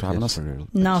 Thank you. Thanks for having us.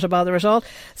 Not a bother at all.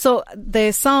 So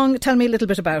the song, tell me a little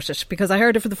bit about it, because I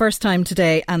heard it for the first time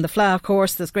today, and the Fleadh, of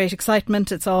course, there's great excitement.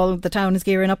 The town is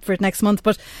gearing up for it next month,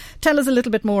 but tell us a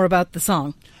little bit more about the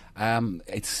song.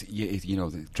 It's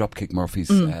the Dropkick Murphys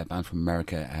band from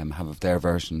America have their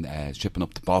version shipping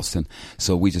up to Boston.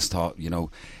 So we just thought,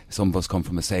 some of us come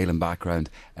from a sailing background,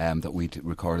 that we'd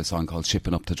record a song called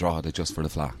Shipping Up to Drogheda just for the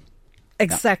Fleadh.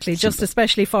 Exactly, just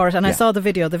especially for it. And I saw the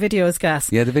video. The video is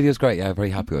gas. Yeah, the video is great. Yeah, very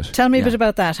happy with it. Tell me a bit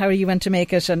about that. How you went to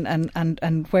make it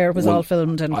and where it was all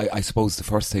filmed. And I suppose the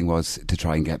first thing was to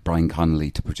try and get Brian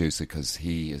Connolly to produce it, because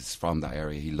he is from that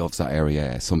area. He loves that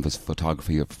area. Some of his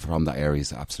photography from that area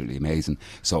is absolutely amazing.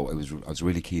 So I was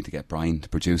really keen to get Brian to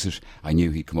produce it. I knew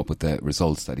he'd come up with the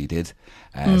results that he did.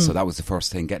 So that was the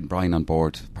first thing. Getting Brian on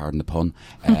board, pardon the pun,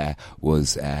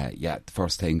 was the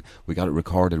first thing. We got it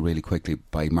recorded really quickly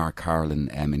by Mark Carlin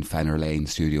in Fenner Lane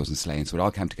Studios in Slane. So it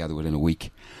all came together within a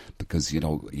week, because you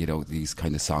know these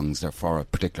kind of songs, they're for a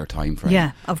particular time frame.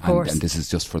 Yeah, of course. And this is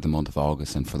just for the month of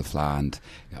August and for the Fleadh. And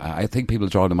I think people in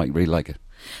Drogheda might really like it.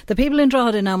 The people in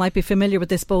Drogheda now might be familiar with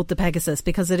this boat, the Pegasus,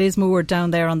 because it is moored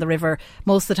down there on the river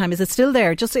most of the time. Is it still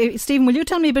there? Just Stephen, will you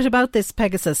tell me a bit about this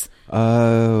Pegasus?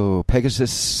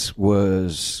 Pegasus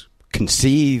was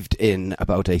conceived in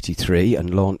about 83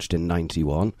 and launched in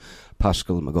 91.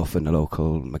 Pascal McGuffin, a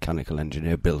local mechanical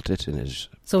engineer, built it in his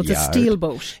So it's yard. a steel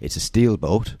boat. It's a steel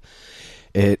boat.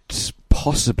 It's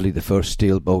possibly the first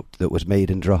steel boat that was made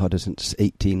in Drogheda since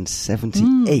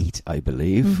 1878, I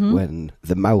believe, when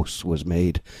the Mouse was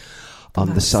made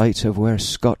on the site of where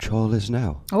Scotch Hall is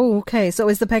now. Oh, okay. So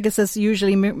is the Pegasus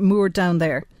usually moored down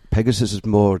there? Pegasus is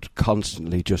moored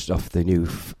constantly just off the new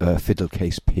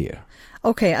Fiddlecase Pier.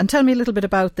 Okay, and tell me a little bit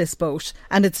about this boat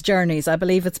and its journeys. I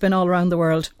believe it's been all around the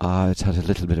world. It's had a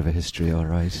little bit of a history, all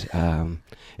right.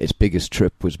 Its biggest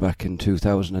trip was back in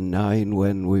 2009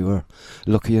 when we were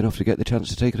lucky enough to get the chance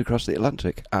to take it across the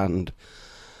Atlantic. And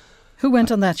who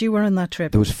went on that? You were on that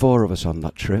trip. There was 4 of us on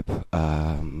that trip.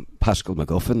 Pascal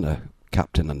McGuffin, the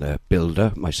captain and the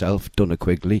builder, myself, Donna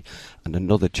Quigley, and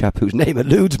another chap whose name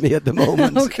eludes me at the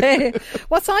moment. Okay.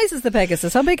 What size is the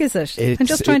Pegasus? How big is it? I'm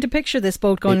just trying to picture this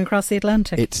boat going across the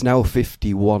Atlantic. It's now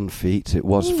 51 feet. It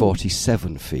was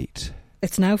 47 feet.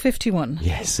 It's now 51.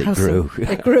 Yes, it grew.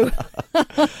 It grew.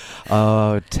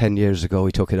 10 years ago,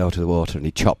 he took it out of the water and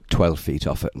he chopped 12 feet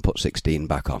off it and put 16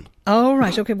 back on. Oh,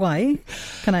 right. Okay, why?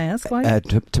 Can I ask why?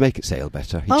 To make it sail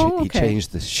better. He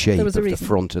changed the shape of the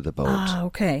front of the boat. Ah,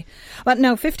 okay. But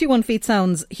now, 51 feet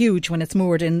sounds huge when it's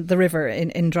moored in the river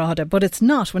in Drogheda, but it's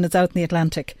not when it's out in the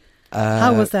Atlantic.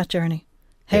 How was that journey?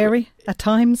 Hairy at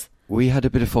times? We had a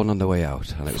bit of fun on the way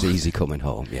out, and it was easy coming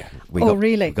home, yeah.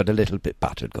 Really? We got a little bit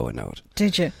battered going out.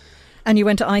 Did you? And you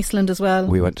went to Iceland as well?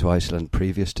 We went to Iceland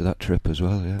previous to that trip as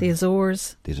well, yeah. The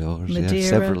Azores? The Azores, Madeira. yeah.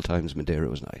 Several times Madeira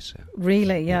was nice, yeah.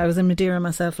 Really? Yeah, I was in Madeira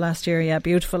myself last year, yeah.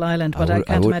 Beautiful island, but I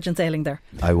can't imagine sailing there.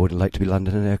 I wouldn't like to be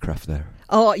landing an aircraft there.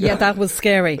 Oh, yeah, that was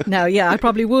scary. Now, yeah, I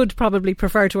would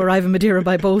prefer to arrive in Madeira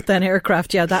by boat than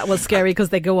aircraft. Yeah, that was scary because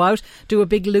they go out, do a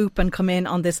big loop and come in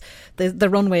on this. The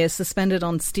runway is suspended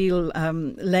on steel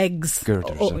legs.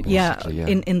 Girders,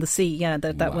 in the sea. Yeah,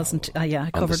 that wasn't. I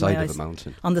covered my eyes. On the side of a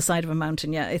mountain. On the side of a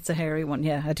mountain, yeah. It's a hairy one.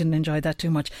 Yeah, I didn't enjoy that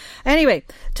too much. Anyway,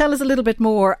 tell us a little bit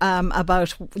more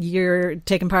about your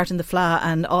taking part in the Fleadh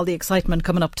and all the excitement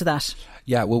coming up to that.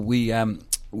 Yeah, well, we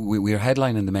were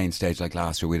headlining the main stage like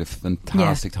last year. We had a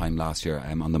fantastic time last year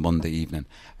on the Monday evening.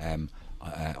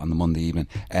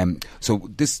 So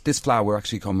this Fleadh, we're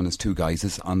actually coming as 2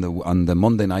 guises. On the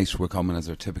Monday night, we're coming as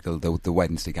our typical the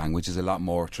Wednesday gang, which is a lot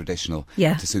more traditional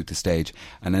to suit the stage.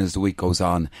 And then as the week goes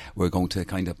on, we're going to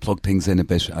kind of plug things in a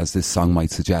bit, as this song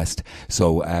might suggest.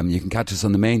 So you can catch us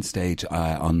on the main stage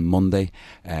on Monday,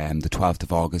 the 12th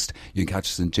of August. You can catch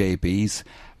us in JB's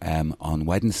on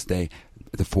Wednesday,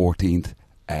 the 14th.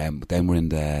 Then we're in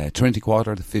the Trinity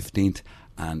Quarter, the 15th,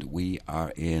 and we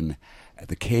are in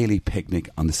the Cayley Picnic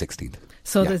on the 16th.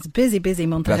 So there's a busy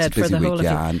month ahead for the whole of it.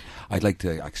 And I'd like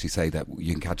to actually say that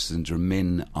you can catch us in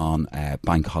Drammin on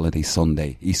Bank Holiday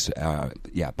Sunday,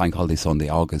 Bank Holiday Sunday,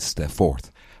 August 4th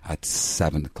at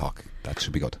 7 o'clock. That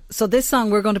should be good. So this song,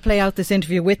 we're going to play out this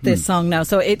interview with this song now.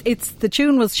 So it's the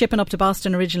tune was Shipping Up to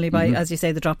Boston originally by, as you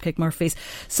say, the Dropkick Murphys.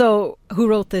 So who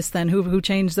wrote this then? Who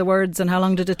changed the words, and how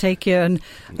long did it take you? And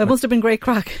it must have been great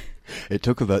crack. It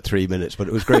took about 3 minutes, but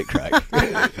it was great crack.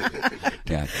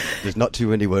 Yeah, there's not too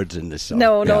many words in this song.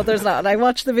 No, there's not. I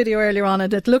watched the video earlier on,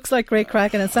 and it looks like great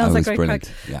crack, and it sounds like great brilliant.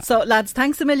 crack. Yeah. So, lads,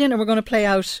 thanks a million, and we're going to play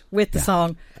out with the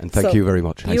song. And thank you very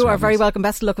much. You are very welcome.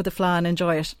 Best of luck with the Fleadh, and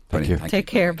enjoy it. Thank you. Take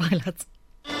care. Bye, lads.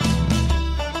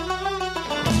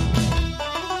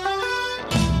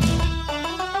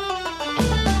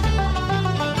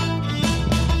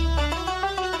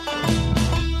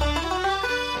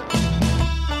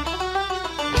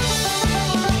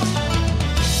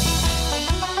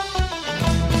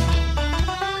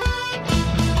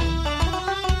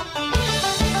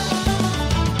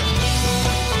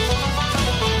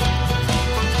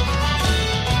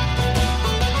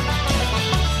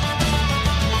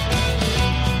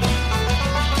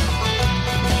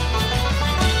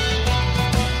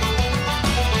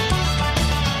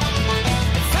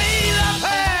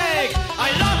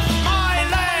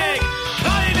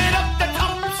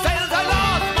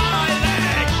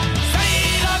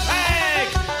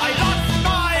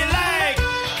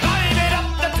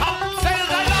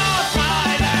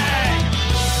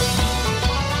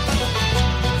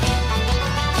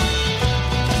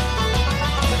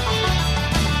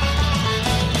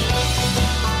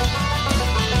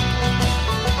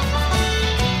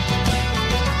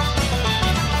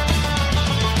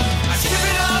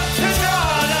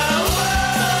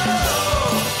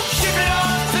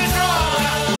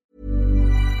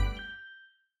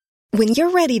 When you're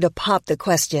ready to pop the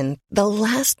question, the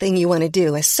last thing you want to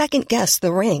do is second-guess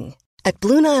the ring. At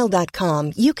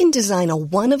BlueNile.com, you can design a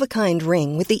one-of-a-kind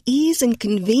ring with the ease and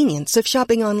convenience of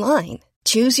shopping online.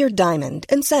 Choose your diamond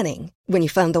and setting. When you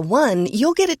find the one,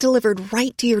 you'll get it delivered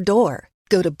right to your door.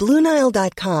 Go to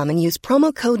BlueNile.com and use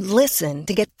promo code LISTEN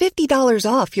to get $50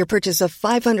 off your purchase of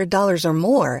 $500 or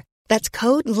more. That's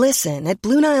code LISTEN at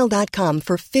BlueNile.com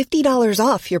for $50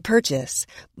 off your purchase.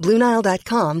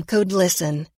 BlueNile.com, code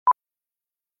LISTEN.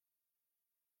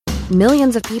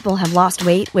 Millions of people have lost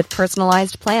weight with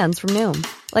personalized plans from Noom.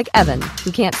 Like Evan,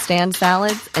 who can't stand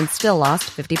salads and still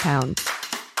lost 50 pounds.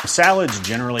 Salads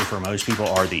generally for most people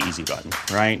are the easy button,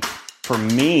 right? For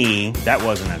me, that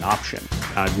wasn't an option.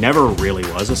 I never really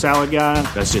was a salad guy.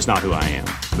 That's just not who I am.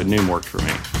 But Noom worked for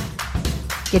me.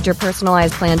 Get your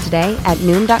personalized plan today at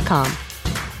Noom.com.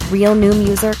 Real Noom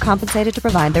user compensated to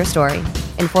provide their story.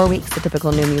 In 4 weeks, the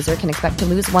typical Noom user can expect to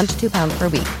lose 1 to 2 pounds per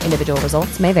week. Individual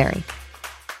results may vary.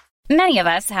 Many of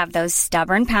us have those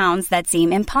stubborn pounds that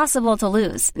seem impossible to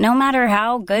lose, no matter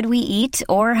how good we eat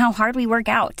or how hard we work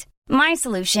out. My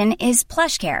solution is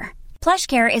PlushCare.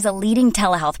 PlushCare is a leading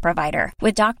telehealth provider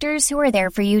with doctors who are there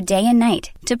for you day and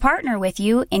night to partner with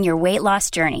you in your weight loss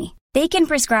journey. They can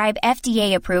prescribe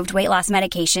FDA-approved weight loss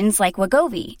medications like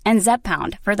Wegovy and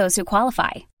Zepbound for those who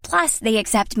qualify. Plus, they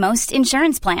accept most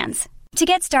insurance plans. To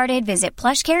get started, visit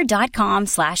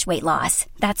plushcare.com/weightloss.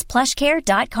 That's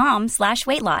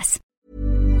plushcare.com/weightloss.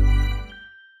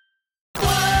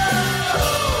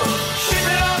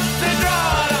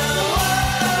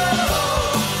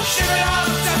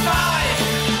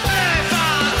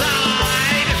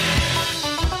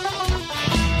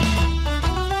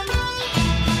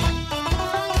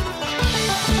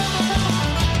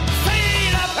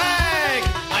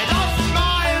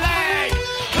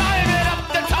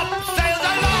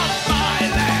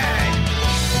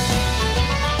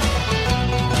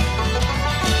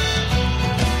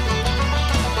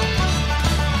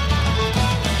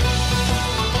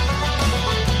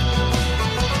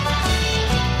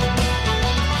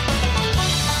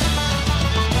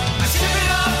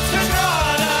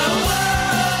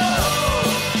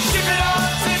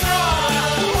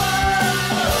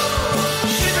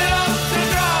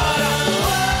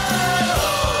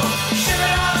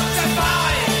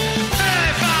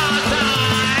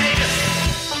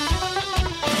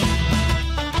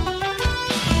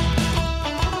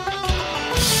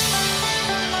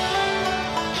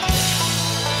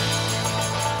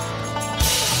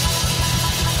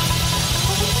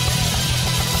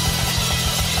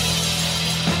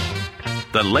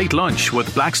 The Late Lunch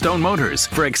with Blackstone Motors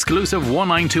for exclusive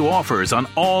 192 offers on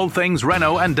all things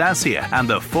Renault and Dacia and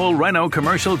the full Renault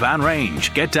commercial van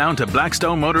range. Get down to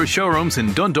Blackstone Motors showrooms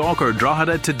in Dundalk or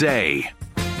Drogheda today.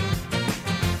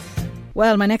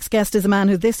 Well, my next guest is a man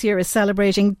who this year is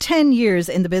celebrating 10 years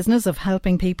in the business of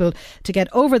helping people to get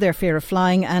over their fear of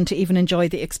flying and to even enjoy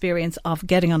the experience of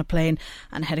getting on a plane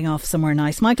and heading off somewhere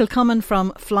nice. Michael Cummin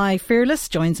from Fly Fearless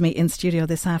joins me in studio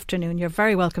this afternoon. You're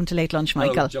very welcome to Late Lunch,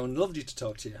 Michael. Hello, Joan. Lovely to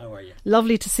talk to you. How are you?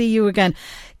 Lovely to see you again.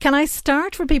 Can I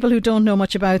start, for people who don't know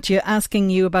much about you, asking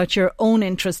you about your own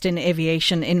interest in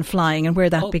aviation, in flying, and where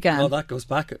that began? Well, that goes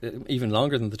back even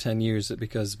longer than the 10 years,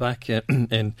 because back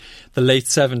in the late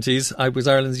 70s, I was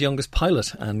Ireland's youngest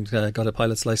pilot and got a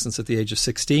pilot's licence at the age of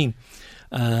 16.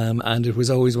 And it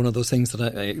was always one of those things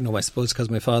that I suppose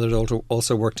because my father had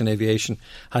also worked in aviation,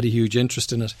 had a huge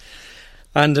interest in it.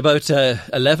 And about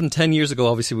 10 years ago,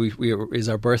 obviously is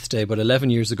our birthday, but 11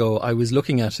 years ago, I was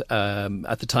looking at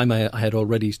the time I had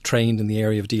already trained in the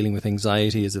area of dealing with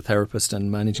anxiety as a therapist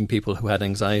and managing people who had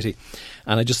anxiety.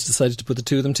 And I just decided to put the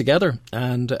two of them together.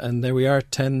 And there we are,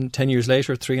 10 years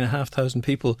later, 3,500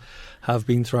 people have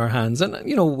been through our hands. And,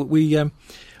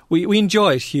 we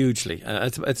enjoy it hugely.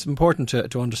 It's important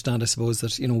to understand, I suppose,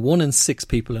 that 1 in 6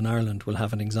 people in Ireland will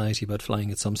have an anxiety about flying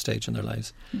at some stage in their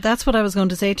lives. That's what I was going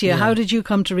to say to you. Yeah. How did you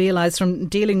come to realise, from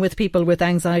dealing with people with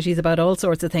anxieties about all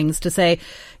sorts of things, to say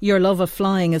your love of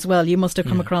flying as well? You must have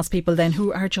come across people then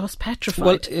who are just petrified.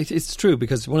 Well, it's true,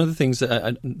 because one of the things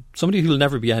somebody who will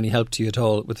never be any help to you at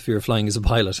all with fear of flying is a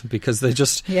pilot, because they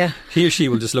just he or she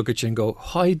will just look at you and go,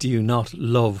 why do you not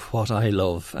love what I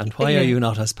love, and why are you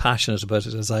not as passionate about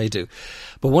it as I do?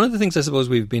 But one of the things I suppose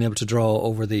we've been able to draw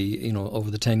over the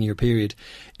 10-year period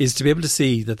is to be able to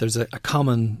see that there's a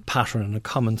common pattern and a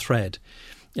common thread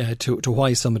to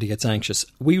why somebody gets anxious.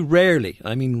 We rarely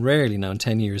now in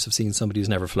 10 years have seen somebody who's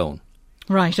never flown.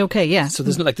 Right, okay, yeah. So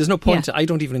there's no point. I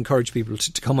don't even encourage people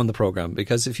to come on the programme,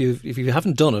 because if you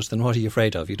haven't done it, then what are you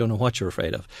afraid of? You don't know what you're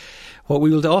afraid of. What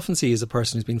we will often see is a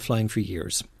person who's been flying for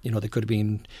years. You know, they could have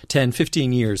been 10,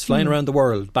 15 years flying around the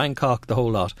world, Bangkok, the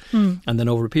whole lot. And then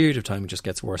over a period of time, it just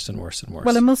gets worse and worse and worse.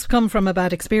 Well, it must come from a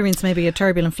bad experience, maybe a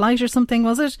turbulent flight or something,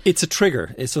 was it? It's a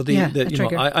trigger. So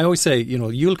trigger. I always say,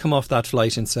 you'll come off that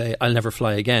flight and say, I'll never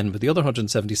fly again. But the other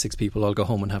 176 people all go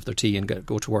home and have their tea and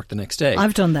go to work the next day.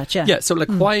 I've done that, yeah. Yeah, so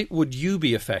why would you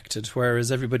be affected,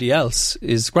 whereas everybody else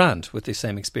is grand with the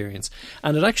same experience?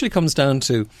 And it actually comes down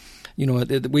to,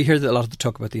 we hear a lot of the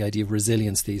talk about the idea of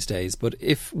resilience these days, but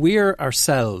if we're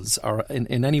ourselves are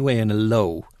in any way in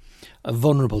a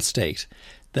vulnerable state,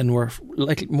 then we're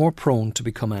more prone to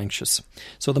become anxious.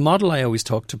 So the model I always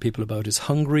talk to people about is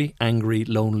hungry, angry,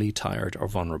 lonely, tired, or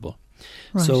vulnerable.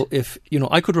 Right. So if,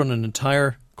 I could run an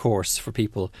entire course for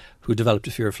people who developed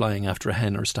a fear of flying after a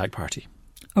hen or a stag party.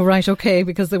 Oh, right, okay,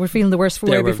 because they were feeling the worst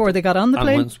before they got on the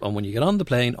plane. And when you get on the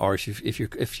plane, or if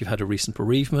you've had a recent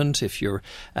bereavement, if you're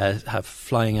have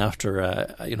flying after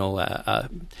a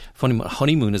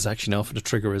honeymoon is actually often a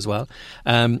trigger as well.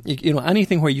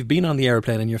 Anything where you've been on the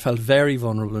airplane and you felt very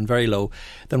vulnerable and very low,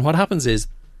 then what happens is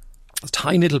a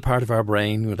tiny little part of our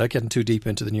brain, without getting too deep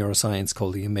into the neuroscience,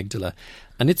 called the amygdala,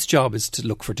 and its job is to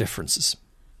look for differences.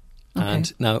 Okay.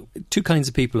 And now, two kinds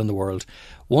of people in the world.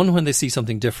 One, when they see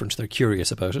something different, they're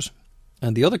curious about it.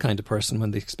 And the other kind of person,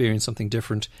 when they experience something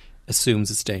different,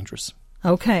 assumes it's dangerous.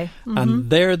 Okay. Mm-hmm. And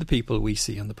they're the people we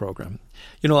see on the programme.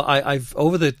 I've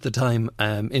over the time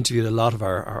interviewed a lot of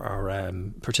our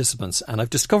participants, and I've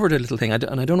discovered a little thing,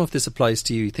 and I don't know if this applies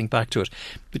to you, think back to it,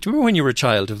 but do you remember when you were a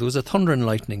child, if there was a thunder and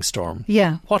lightning storm?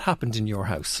 Yeah. What happened in your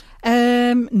house?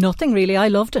 Nothing really. I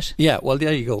loved it. Yeah, well,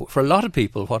 there you go. For a lot of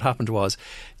people, what happened was,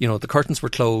 the curtains were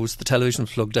closed, the television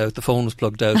was plugged out, the phone was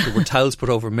plugged out, there were towels put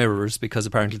over mirrors because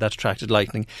apparently that attracted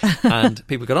lightning, and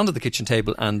people got onto the kitchen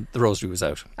table and the rosary was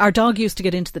out. Our dog used to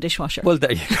get into the dishwasher. Well,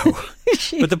 there you go.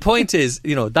 But the point is,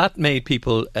 that made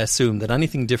people assume that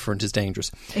anything different is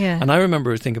dangerous. Yeah. And I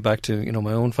remember thinking back to,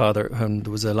 my own father, when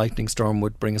there was a lightning storm,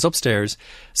 would bring us upstairs,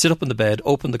 sit up in the bed,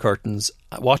 open the curtains,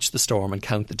 watch the storm and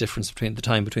count the difference between the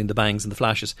time between the bangs and the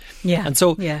flashes. Yeah. And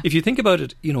so if you think about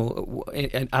it,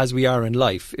 as we are in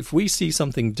life, if we see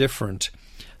something different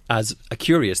as a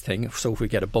curious thing, so if we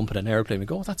get a bump in an airplane, we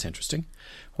go, oh, that's interesting.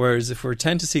 Whereas if we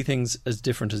tend to see things as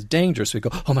different as dangerous, we go,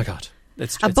 oh my God.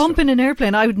 A bump in an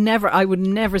airplane, I would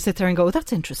never sit there and go,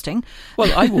 that's interesting.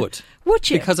 Well, I would.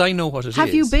 Would you? Because I know what it is.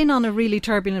 Have you been on a really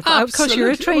turbulent flight? Because you're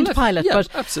a trained pilot. Yeah, but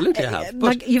absolutely I have.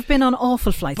 But you've been on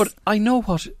awful flights. But I know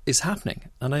what is happening.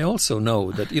 And I also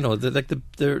know that,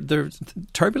 the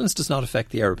turbulence does not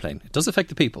affect the airplane. It does affect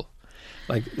the people.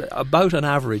 Like about an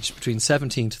average between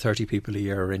 17 to 30 people a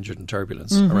year are injured in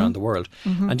turbulence around the world.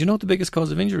 Mm-hmm. And do you know what the biggest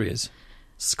cause of injury is?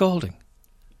 Scalding.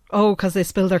 Oh, because they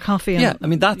spill their coffee. Yeah, I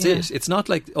mean, that's it. It's not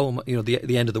like,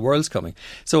 the end of the world's coming.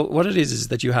 So what it is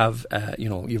that you have, you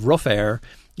have rough air,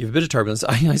 you have a bit of turbulence.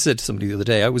 I said to somebody the other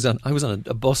day, I was on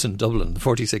a bus in Dublin, the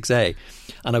 46A,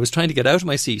 and I was trying to get out of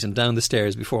my seat and down the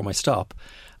stairs before my stop,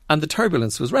 and the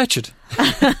turbulence was wretched.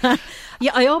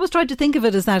 Yeah, I always tried to think of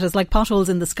it as like potholes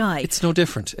in the sky. It's no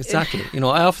different, exactly.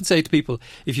 I often say to people,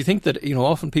 if you think that,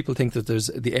 often people think that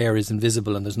the air is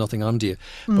invisible and there's nothing under you,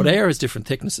 but air is different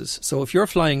thicknesses. So if you're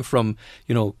flying from,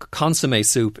 consomme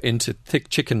soup into thick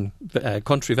chicken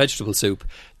country vegetable soup,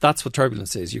 that's what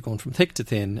turbulence is. You're going from thick to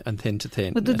thin and thin to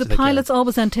thin. But the pilots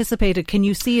always anticipated, can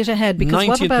you see it ahead?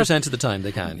 Because 90% of the time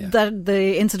they can, yeah.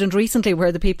 The incident recently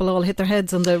where the people all hit their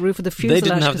heads on the roof of the fuselage. They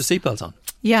didn't have the seatbelts on.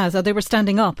 Yeah, so they were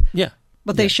standing up. Yeah.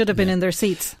 But they should have been in their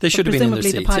seats. They should have been in their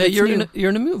seats. The you're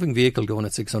in a moving vehicle going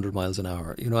at 600 miles an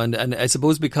hour, and I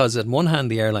suppose because on one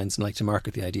hand the airlines like to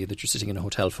market the idea that you're sitting in a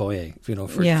hotel foyer,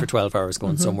 for 12 hours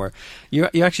going somewhere. You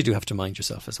actually do have to mind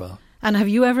yourself as well. And have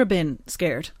you ever been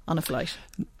scared on a flight?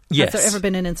 Yes. Has there ever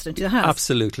been an incident? You have?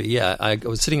 Absolutely, yeah. I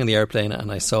was sitting on the airplane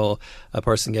and I saw a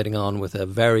person getting on with a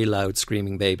very loud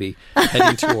screaming baby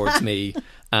heading towards me.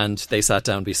 And they sat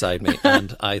down beside me,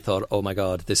 and I thought, "Oh my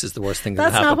God, this is the worst thing that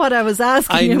happened." That's not what I was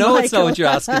asking. I know Michael. It's not what you're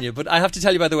asking you, but I have to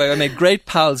tell you, by the way, I made great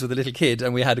pals with a little kid,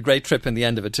 and we had a great trip in the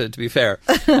end of it. To be fair,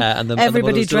 and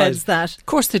everybody dreads that. Of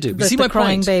course they do. You see, my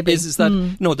crying point baby. is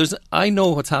that I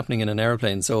know what's happening in an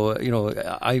airplane, so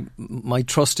my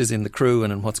trust is in the crew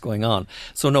and in what's going on.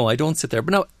 So no, I don't sit there.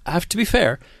 But now, I have to be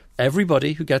fair.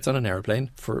 Everybody who gets on an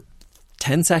airplane for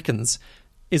 10 seconds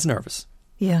is nervous.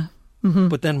 Yeah. Mm-hmm.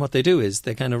 But then what they do is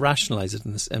they kind of rationalise it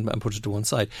and put it to one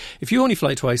side. If you only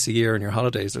fly twice a year on your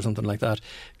holidays or something like that,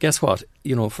 guess what?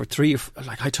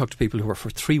 I talk to people who are for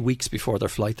 3 weeks before their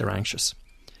flight, they're anxious.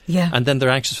 Yeah. And then they're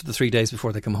anxious for the 3 days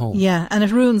before they come home. Yeah, and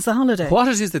it ruins the holiday. What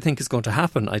it is they think is going to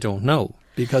happen, I don't know.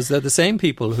 Because they're the same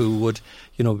people who would,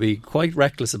 be quite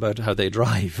reckless about how they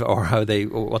drive or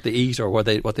or what they eat or what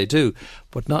they do,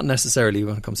 but not necessarily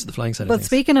when it comes to the flying side of things. But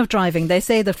speaking of driving, they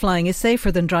say that flying is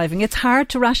safer than driving. It's hard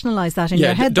to rationalise that in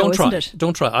your head, don't try. Isn't it?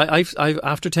 Don't try. I've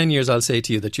after 10 years, I'll say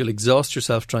to you that you'll exhaust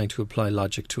yourself trying to apply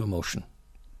logic to emotion.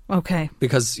 Okay.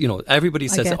 Because, everybody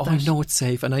says, I know it's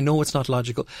safe and I know it's not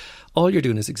logical. All you're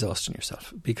doing is exhausting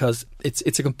yourself because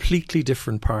it's a completely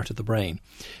different part of the brain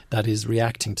that is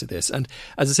reacting to this. And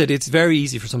as I said, it's very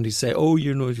easy for somebody to say,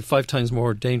 you're 5 times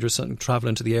more dangerous than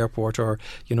travelling to the airport or,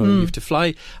 you have to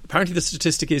fly. Apparently the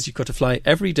statistic is you've got to fly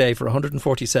every day for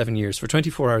 147 years for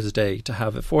 24 hours a day to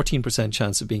have a 14%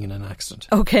 chance of being in an accident.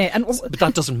 Okay. But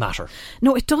that doesn't matter.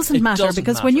 No, it doesn't matter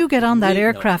because when you get on that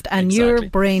aircraft and your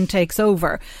brain takes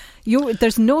over,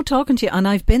 there's no talking to you, and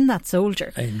I've been that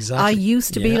soldier. Exactly. I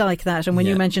used to be like that, and when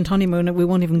you mentioned honeymoon, we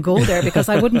won't even go there because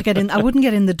I wouldn't get in. I wouldn't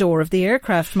get in the door of the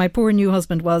aircraft. My poor new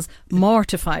husband was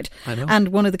mortified, I know. And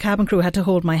one of the cabin crew had to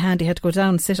hold my hand. He had to go down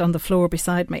and sit on the floor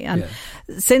beside me. And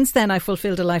since then, I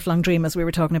fulfilled a lifelong dream, as we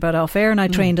were talking about off air. And I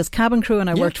trained as cabin crew,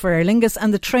 and I worked for Aer Lingus.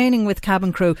 And the training with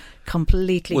cabin crew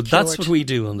completely. Well, that's what we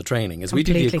do on the training. Is we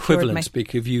do the equivalent. We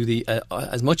give you the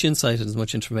as much insight and as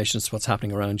much information as what's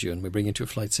happening around you, and we bring you to a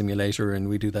flight simulator, and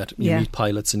we do that. You meet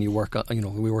pilots, and you work.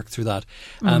 We work through that,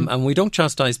 and we don't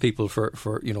chastise people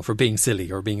for being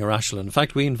silly or being irrational. In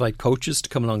fact, we invite coaches to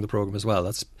come along the program as well.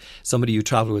 That's somebody you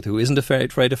travel with who isn't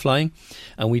afraid of flying,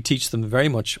 and we teach them very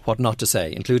much what not to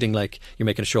say, including like, "You're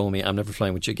making a show of me. I'm never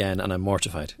flying with you again, and I'm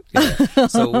mortified."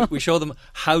 So we show them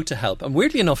how to help, and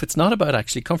weirdly enough, it's not about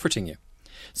actually comforting you.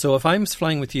 So if I'm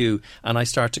flying with you and I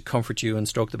start to comfort you and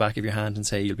stroke the back of your hand and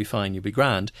say, "You'll be fine, you'll be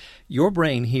grand," your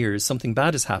brain hears something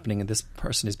bad is happening and this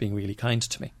person is being really kind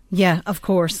to me. Yeah, of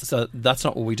course. So that's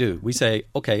not what we do. We say,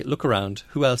 okay, look around.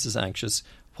 Who else is anxious?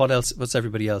 What's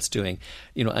everybody else doing?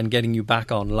 And getting you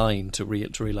back online to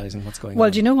realising what's going on.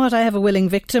 Well, do you know what? I have a willing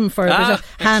victim for a bit of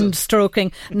hand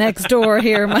stroking next door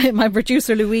here. My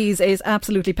producer Louise is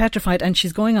absolutely petrified, and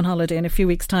she's going on holiday in a few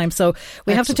weeks' time. So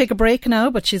we have to take a break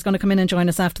now, but she's going to come in and join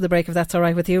us after the break, if that's all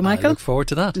right with you, Michael. I look forward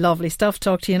to that. Lovely stuff.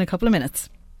 Talk to you in a couple of minutes.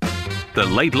 The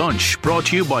Late Lunch, brought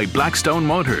to you by Blackstone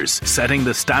Motors, setting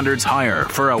the standards higher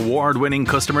for award-winning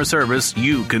customer service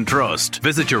you can trust.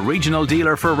 Visit your regional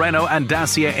dealer for Renault and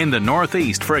Dacia in the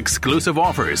Northeast for exclusive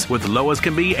offers with low as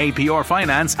can be APR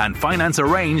finance and finance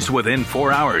arranged within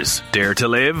 4 hours. Dare to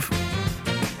live?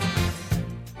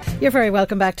 You're very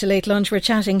welcome back to Late Lunch. We're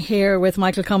chatting here with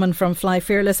Michael Comyn from Fly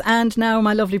Fearless, and now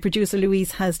my lovely producer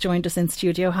Louise has joined us in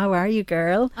studio. How are you,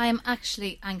 girl? I am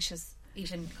actually anxious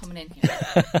even coming in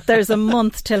here. There's a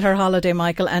month till her holiday,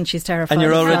 Michael, and she's terrified. And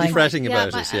you're already fretting about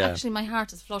it. Actually, my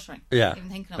heart is fluttering. Yeah. Even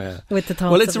thinking of it. With the thoughts.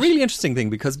 Well, it's a really interesting thing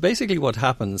because basically what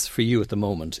happens for you at the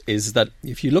moment is that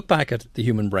if you look back at the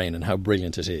human brain and how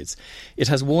brilliant it is, it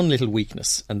has one little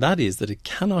weakness, and that is that it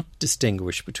cannot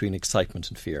distinguish between excitement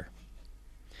and fear.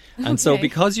 And so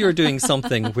because you're doing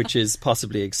something which is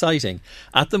possibly exciting,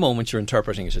 at the moment you're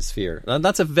interpreting it as fear. And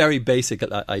that's a very basic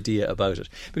idea about it.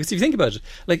 Because if you think about it,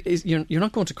 like you're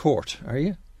not going to court, are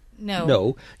you?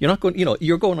 No, you're not going.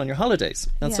 You're going on your holidays,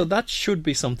 and so that should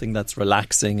be something that's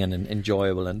relaxing and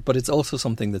enjoyable. But it's also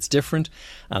something that's different,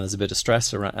 and there's a bit of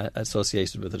stress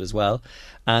associated with it as well.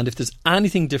 And if there's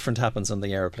anything different happens on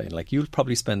the airplane, like you'll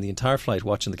probably spend the entire flight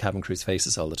watching the cabin crew's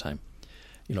faces all the time.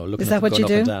 Looking. Is that at what you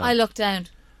do? I look down.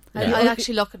 Yeah. I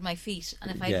actually look at my feet,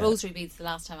 and if I had rosary beads the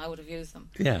last time, I would have used them.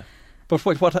 Yeah. But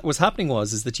what was happening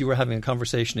is that you were having a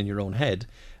conversation in your own head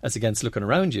as against looking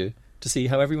around you to see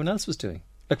how everyone else was doing.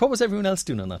 Like, what was everyone else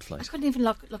doing on that flight? I couldn't even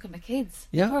look at my kids.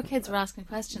 Yeah. The poor kids were asking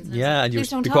questions. And and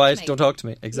you be quiet, don't talk to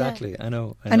me. Exactly, I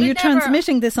know. And you're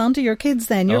transmitting this onto your kids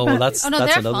then? That's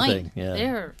another fine. thing.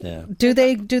 Yeah. Do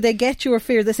they get your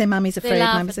fear? They say, "Mommy's afraid." They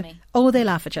laugh at me. Oh, they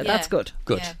laugh at you. That's good.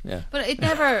 Good, yeah. But it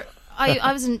never...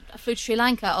 I flew to Sri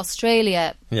Lanka,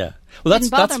 Australia. Yeah. Well,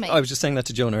 that's me. I was just saying that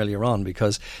to Joan earlier on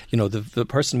because, the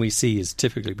person we see is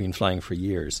typically been flying for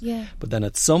years. Yeah. But then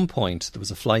at some point there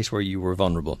was a flight where you were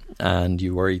vulnerable and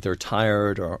you were either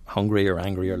tired or hungry or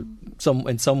angry or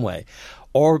in some way.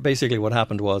 Or basically what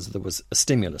happened was there was a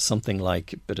stimulus, something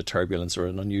like a bit of turbulence or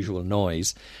an unusual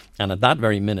noise. And at that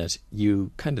very minute,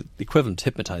 you kind of the equivalent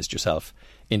hypnotised yourself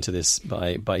into this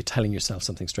by telling yourself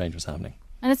something strange was happening.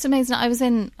 And it's amazing. I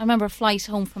remember a flight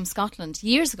home from Scotland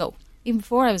years ago, even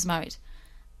before I was married.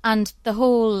 And the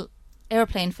whole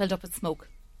airplane filled up with smoke.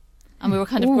 And we were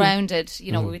kind of grounded,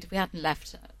 we hadn't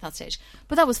left at that stage.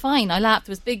 But that was fine. I laughed.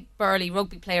 There was big, burly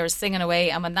rugby players singing away.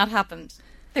 And when that happened,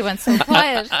 They went so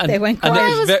quiet. They went quiet.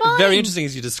 And it was very interesting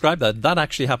as you describe that. That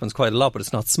actually happens quite a lot, but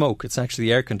it's not smoke. It's actually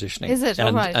the air conditioning. Is it?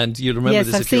 And, right. And you'll remember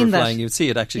this if you were flying. You'd see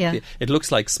it actually. It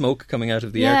looks like smoke coming out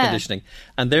of the air conditioning.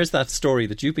 And there's that story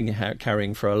that you've been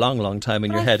carrying for a long, long time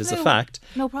in your head as a fact.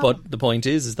 No problem. But the point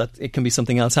is that it can be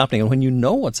something else happening. And when you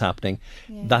know what's happening,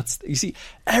 you see,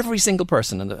 every single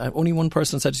person, and only one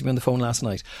person said to me on the phone last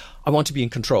night, I want to be in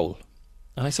control.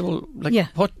 And I said, well,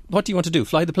 what do you want to do?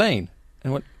 Fly the plane?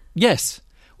 And I went, yes.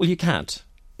 Well, you can't.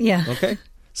 Yeah. Okay?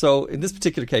 So in this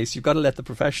particular case, you've got to let the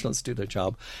professionals do their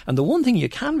job. And the one thing you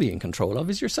can be in control of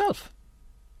is yourself.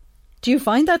 Do you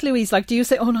find that, Louise? Like, do you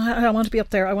say, oh, no, I want to be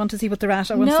up there. I want to see what they're at.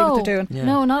 I want to see what they're doing. Yeah.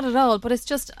 No, not at all. But it's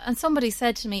just, and somebody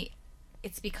said to me,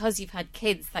 it's because you've had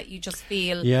kids that you just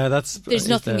feel there's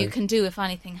nothing you can do if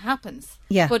anything happens.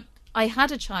 Yeah. But I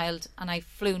had a child and I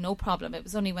flew no problem. It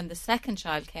was only when the second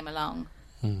child came along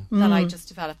that I just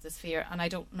developed this fear, and I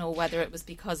don't know whether it was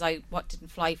because I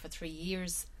didn't fly for 3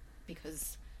 years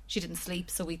because she didn't sleep,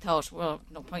 so we thought, well,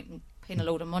 no point in paying a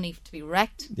load of money to be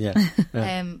wrecked.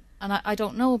 And I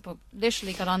don't know, but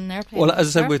literally got on an airplane. Well,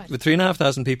 as I said, with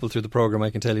 3,500 people through the programme,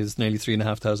 I can tell you there's nearly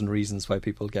 3,500 reasons why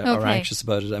people are anxious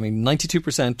about it. I mean,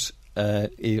 92%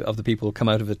 of the people come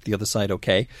out of it the other side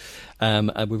okay.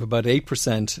 We've about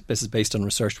 8%, this is based on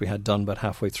research we had done about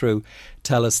halfway through,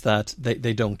 tell us that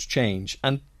they don't change.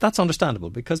 And that's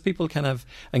understandable because people can have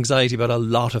anxiety about a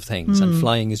lot of things and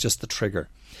flying is just the trigger.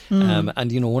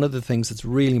 And, you know, one of the things that's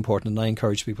really important, and I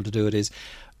encourage people to do it, is,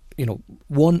 you know,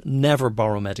 one, never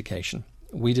borrow medication.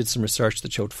 We did some research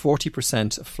that showed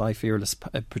 40% of Fly Fearless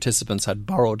participants had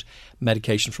borrowed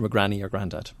medication from a granny or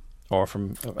granddad or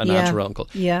from an aunt or uncle.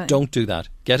 Don't do that.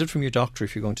 Get it from your doctor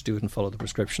if you're going to do it and follow the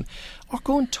prescription. Or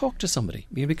go and talk to somebody,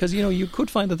 because, you know, you could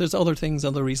find that there's other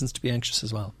reasons to be anxious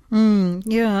as well.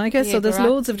 I guess so. There's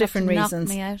loads of different reasons.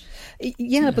 Me out.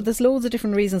 But there's loads of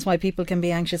different reasons why people can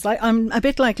be anxious. Like, I'm a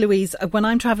bit like Louise. When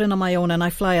I'm travelling on my own and I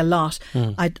fly a lot,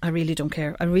 I really don't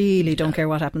care. I really don't care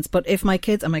what happens. But if my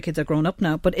kids are grown up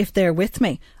now, but if they're with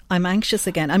me, I'm anxious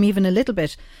again. I'm even a little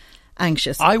bit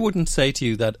anxious. I wouldn't say to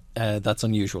you that that's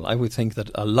unusual. I would think that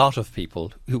a lot of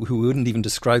people who wouldn't even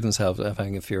describe themselves as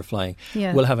having a fear of flying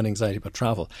will have an anxiety about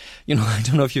travel. You know, I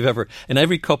don't know if you've ever, in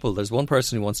every couple, there's one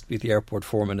person who wants to be at the airport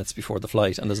 4 minutes before the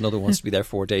flight, and there's another who wants to be there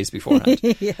 4 days beforehand.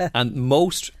 And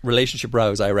most relationship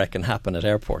rows, I reckon, happen at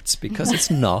airports because it's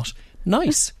not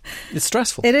nice. It's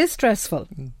stressful. It is stressful.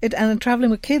 And travelling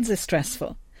with kids is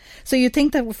stressful. So you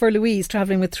think that for Louise,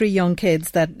 travelling with 3 young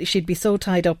kids, that she'd be so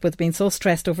tied up with being so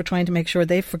stressed over trying to make sure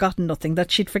they've forgotten nothing that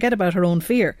she'd forget about her own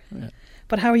fear.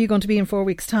 But how are you going to be in 4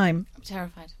 weeks' time? I'm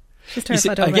terrified. She's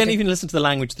terrified already. Again, even listen to the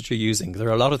language that you're using. There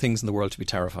are a lot of things in the world to be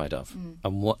terrified of.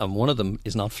 And one of them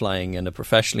is not flying in a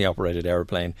professionally operated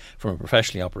aeroplane from a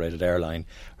professionally operated airline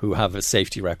who have a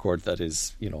safety record that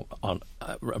is, you know,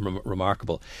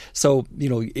 remarkable. So, you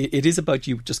know, it is about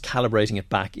you just calibrating it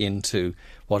back into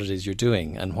what it is you're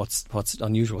doing and what's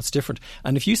unusual, what's different.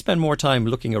 And if you spend more time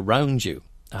looking around you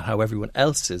at how everyone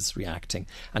else is reacting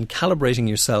and calibrating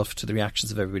yourself to the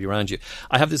reactions of everybody around you.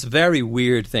 I have this very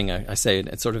weird thing I say, and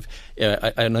it's sort of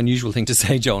an unusual thing to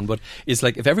say, Joan, but it's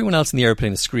like if everyone else in the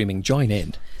airplane is screaming, join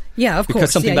in. Yeah, of because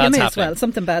course. Something bad's happening. Well.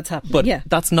 Something bad's happening. But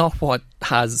that's not what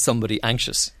has somebody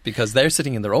anxious, because they're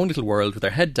sitting in their own little world with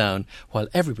their head down while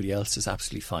everybody else is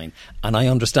absolutely fine. And I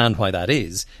understand why that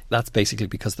is. That's basically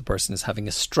because the person is having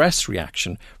a stress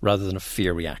reaction rather than a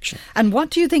fear reaction. And what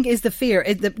do you think is the fear?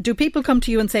 Do people come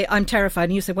to you and say, I'm terrified,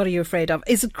 and you say, what are you afraid of?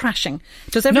 Is it crashing?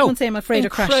 Does everyone say I'm afraid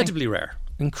of crashing? Incredibly rare.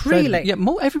 Incredibly. Really?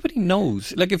 Yeah, everybody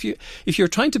knows. Like if you're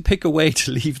trying to pick a way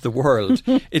to leave the world,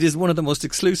 it is one of the most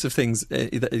exclusive things,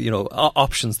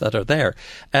 options that are there.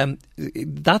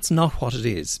 That's not what it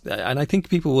is, and I think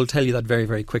people will tell you that very,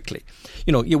 very quickly.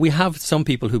 You know, we have some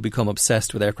people who become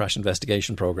obsessed with air crash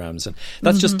investigation programs, and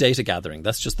that's just data gathering.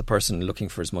 That's just the person looking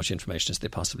for as much information as they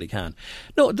possibly can.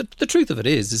 No, the truth of it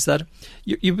is that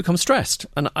you become stressed,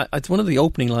 and it's one of the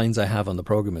opening lines I have on the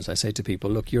program is I say to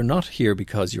people, look, you're not here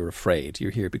because you're afraid.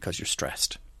 You're here because you're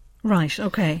stressed. Right,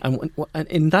 okay. And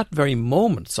in that very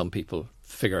moment, some people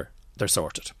figure they're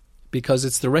sorted. Because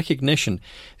it's the recognition,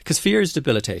 because fear is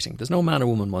debilitating. There's no man or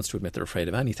woman wants to admit they're afraid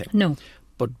of anything. No.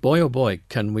 But boy, oh boy,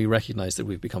 can we recognise that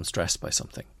we've become stressed by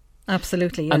something.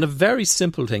 Absolutely, yeah. And a very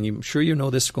simple thing, I'm sure you know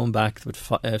this going back,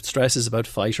 but stress is about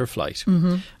fight or flight.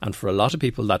 And for a lot of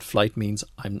people, that flight means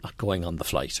I'm not going on the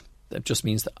flight. It just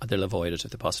means that they'll avoid it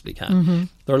if they possibly can.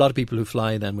 There are a lot of people who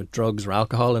fly then with drugs or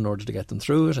alcohol in order to get them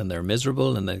through it, and they're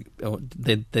miserable, and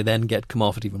they then come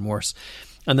off it even worse.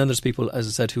 And then there's people, as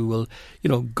I said, who will,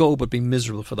 go but be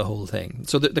miserable for the whole thing.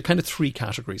 So they're kind of three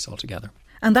categories altogether.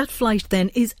 And that flight then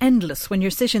is endless when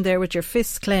you're sitting there with your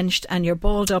fists clenched and you're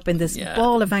balled up in this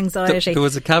ball of anxiety. There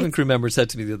was a cabin crew member said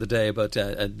to me the other day about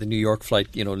the New York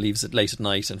flight, leaves it late at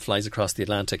night and flies across the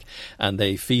Atlantic, and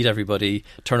they feed everybody,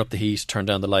 turn up the heat, turn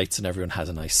down the lights, and everyone has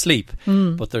a nice sleep.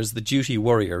 But there's the duty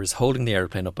warrior is holding the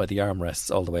airplane up by the armrests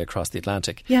all the way across the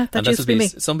Atlantic. Yeah, that used to be me.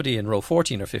 Somebody in row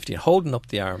 14 or 15 holding up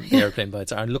the airplane by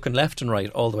its arm, looking left and right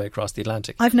all the way across the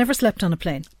Atlantic. I've never slept on a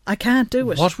plane. I can't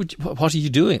do it. What are you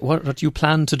doing? What do you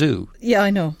plan to do? Yeah, I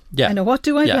know. Yeah. I know. What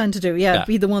do I plan to do?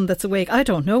 Be the one that's awake. I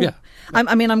don't know. Yeah.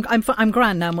 I'm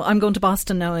grand now. I'm going to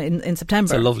Boston now in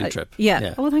September. It's a lovely trip.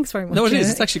 Yeah. Oh, thanks very much. No, it is.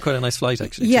 It's actually quite a nice flight,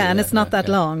 actually. Yeah, and it's not that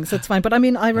long, so it's fine. But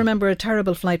I remember a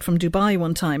terrible flight from Dubai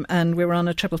one time, and we were on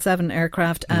a 777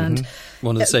 aircraft, and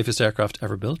one of the safest aircraft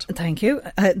ever built. Thank you.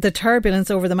 The turbulence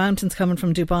over the mountains coming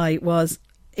from Dubai was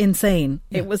insane.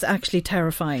 It was actually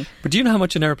terrifying. But do you know how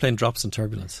much an airplane drops in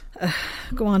turbulence?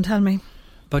 Go on, tell me.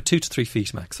 About 2 to 3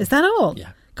 feet max. Is that all?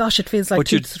 Yeah. Gosh, it feels like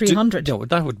 200 to 300. No,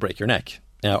 that would break your neck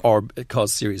or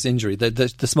cause serious injury.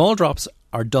 The small drops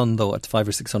are done, though, at 500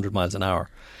 or 600 miles an hour.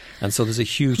 And so there's a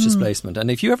huge displacement.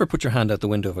 And if you ever put your hand out the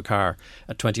window of a car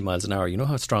at 20 miles an hour, you know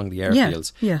how strong the air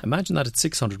feels. Yeah. Imagine that at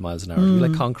 600 miles an hour. It'd be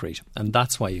like concrete. And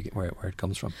that's why where it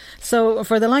comes from. So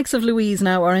for the likes of Louise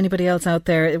now or anybody else out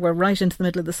there, we're right into the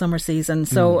middle of the summer season.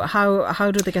 So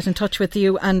how do they get in touch with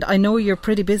you? And I know you're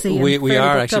pretty busy. We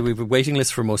are actually. We have a waiting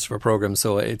list for most of our programmes.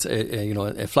 So it's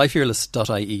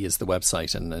flyfearless.ie is the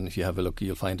website, and if you have a look,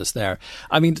 you'll find us there.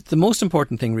 I mean, the most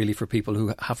important thing really for people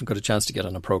who haven't got a chance to get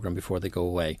on a programme before they go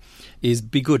away is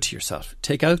be good to yourself.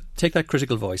 Take that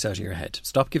critical voice out of your head.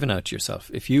 Stop giving out to yourself.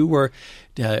 If you were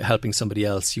helping somebody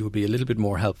else, you would be a little bit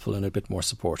more helpful and a bit more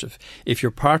supportive. If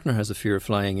your partner has a fear of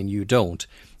flying and you don't,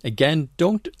 again,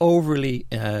 don't overly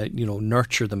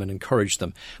nurture them and encourage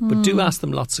them, but do ask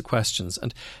them lots of questions.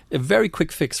 And a very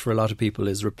quick fix for a lot of people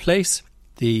is replace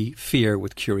the fear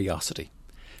with curiosity.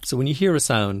 So when you hear a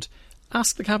sound,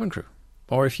 ask the cabin crew.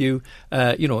 Or if you,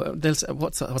 they'll say,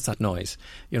 what's that noise?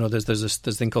 There's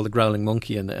a thing called the growling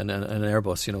monkey in an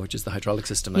Airbus, which is the hydraulic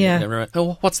system. And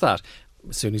oh, what's that?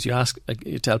 As soon as you ask,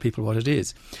 you tell people what it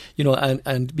is.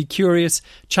 And be curious,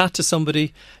 chat to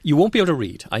somebody. You won't be able to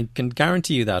read. I can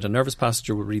guarantee you that. A nervous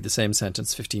passenger will read the same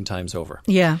sentence 15 times over.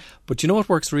 Yeah. But you know what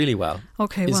works really well?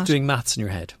 Okay, is doing maths in your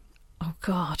head. Oh,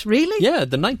 God, really? Yeah,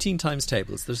 the 19 times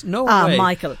tables. There's no way.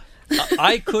 Michael.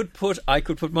 I could put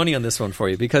money on this one for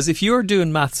you, because if you're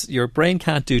doing maths, your brain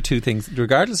can't do two things,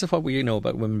 regardless of what we know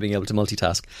about women being able to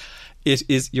multitask.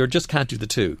 You just can't do the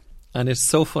two. And it's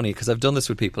so funny because I've done this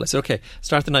with people. I say, okay,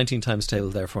 start the 19 times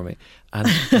table there for me. And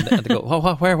they go,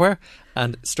 what, where?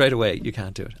 And straight away, you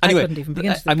can't do it. Anyway, I couldn't even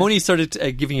begin to I'm only started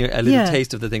giving you a little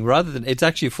taste of the thing, rather than, it's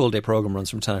actually a full day programme, runs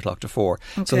from 10 o'clock to 4.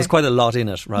 Okay. So there's quite a lot in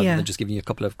it, rather than just giving you a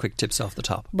couple of quick tips off the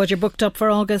top. But you're booked up for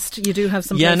August. You do have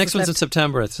some next one's in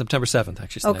September. It's September 7th,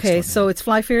 actually. Okay, so it's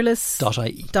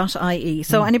flyfearless.ie.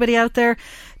 So anybody out there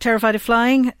terrified of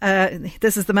flying,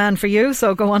 this is the man for you.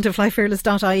 So go on to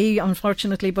flyfearless.ie.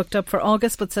 Unfortunately booked up for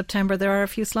August, but September, there are a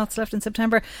few slots left in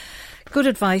September. Good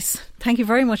advice. Thank you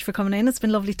very much for coming in. It's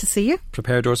been lovely to see you.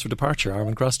 Prepare doors for departure,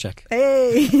 Armin Crosscheck.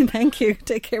 Hey, thank you.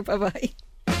 Take care. Bye-bye.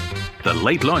 The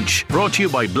Late Lunch, brought to you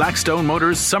by Blackstone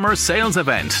Motors Summer Sales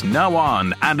Event, now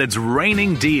on, and it's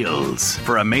raining deals.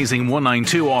 For amazing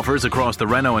 192 offers across the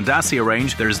Renault and Dacia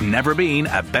range, there's never been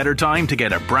a better time to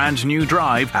get a brand new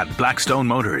drive at Blackstone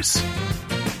Motors.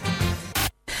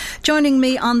 Joining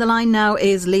me on the line now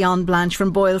is Leon Blanche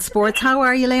from Boyle Sports. How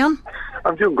are you, Leon?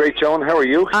 I'm doing great, Joan. How are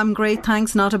you? I'm great,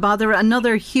 thanks. Not a bother.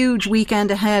 Another huge weekend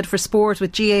ahead for sport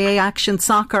with GAA action,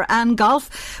 soccer and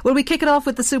golf. Will we kick it off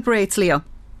with the Super 8s, Leo?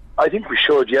 I think we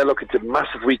should, yeah. Look, it's a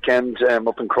massive weekend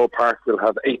up in Croke Park. We'll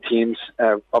have 8 teams,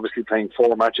 obviously playing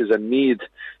 4 matches. And Meath,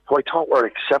 who I thought were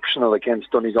exceptional against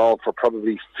Donegal for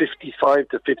probably 55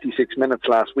 to 56 minutes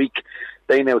last week,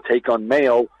 they now take on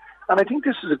Mayo. And I think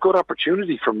this is a good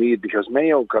opportunity for Meath, because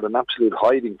Mayo got an absolute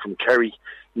hiding from Kerry.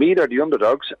 Meath are the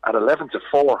underdogs at 11 to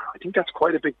 4. I think that's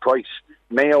quite a big price.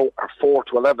 Mayo are 4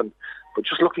 to 11. But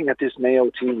just looking at this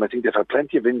Mayo team, I think they've had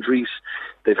plenty of injuries.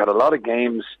 They've had a lot of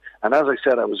games. And as I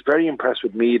said, I was very impressed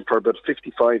with Meath for about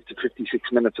 55 to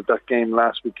 56 minutes of that game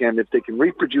last weekend. If they can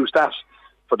reproduce that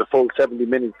for the full 70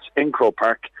 minutes in Croke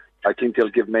Park, I think they'll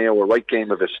give Mayo a right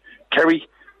game of it. Kerry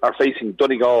are facing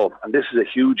Donegal, and this is a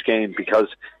huge game, because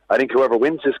I think whoever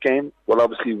wins this game will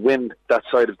obviously win that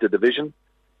side of the division.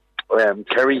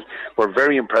 Kerry were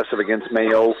very impressive against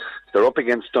Mayo. They're up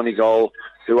against Donegal,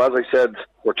 who, as I said,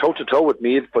 were toe-to-toe with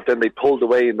Meath, but then they pulled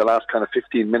away in the last kind of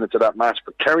 15 minutes of that match.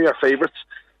 But Kerry are favourites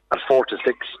at 4 to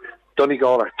 6.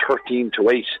 Donegal are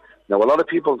 13-8. Now, a lot of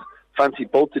people fancy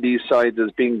both of these sides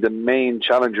as being the main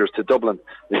challengers to Dublin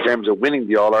in terms of winning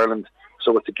the All-Ireland.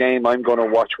 So it's a game I'm going to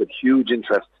watch with huge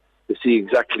interest to see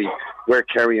exactly where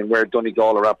Kerry and where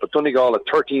Donegal are at. But Donegal at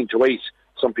 13-8,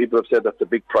 some people have said that's a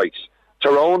big price.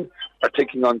 Tyrone are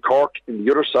taking on Cork in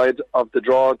the other side of the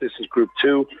draw. This is Group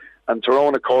 2. And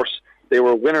Tyrone, of course, they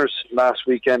were winners last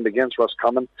weekend against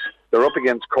Roscommon. They're up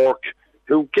against Cork,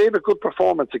 who gave a good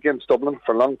performance against Dublin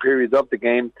for long periods of the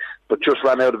game, but just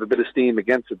ran out of a bit of steam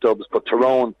against the Dubs. But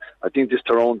Tyrone, I think this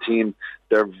Tyrone team,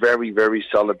 they're very, very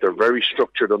solid. They're very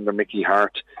structured under Mickey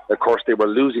Hart. Of course, they were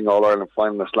losing All-Ireland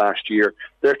finalists last year.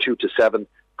 They're 2-7.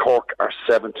 Cork are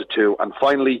 7-2. And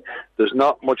finally, there's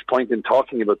not much point in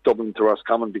talking about Dublin to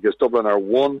Roscommon because Dublin are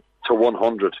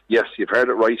 1-100. Yes, you've heard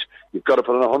it right. You've got to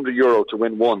put in €100 to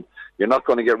win one. You're not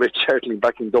going to get rich certainly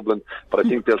back in Dublin, but I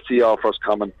think they'll see off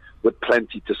Roscommon with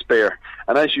plenty to spare.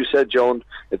 And as you said, Joan,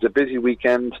 it's a busy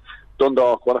weekend.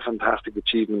 Dundalk, what a fantastic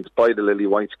achievement by the Lily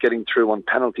Whites, getting through on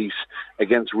penalties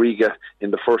against Riga in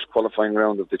the first qualifying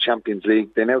round of the Champions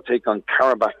League. They now take on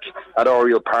Karabakh at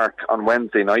Oriel Park on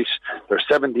Wednesday night. They're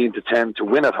 17-10 to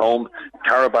win at home.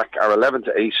 Karabakh are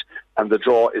 11-8, and the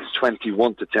draw is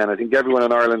 21-10. I think everyone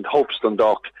in Ireland hopes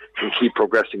Dundalk can keep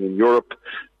progressing in Europe.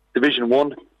 Division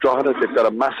 1, Drogheda, they've got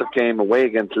a massive game away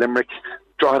against Limerick.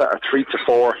 Drogheda are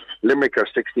 3-4, Limerick are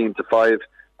 16-5,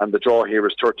 and the draw here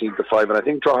is 13-5. And I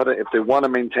think Drogheda, if they want to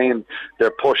maintain their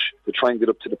push to try and get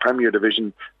up to the Premier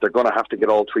Division, they're going to have to get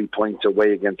all 3 points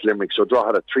away against Limerick. So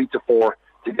Drogheda 3-4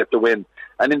 to get the win.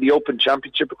 And in the Open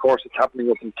Championship, of course, it's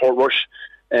happening up in Portrush,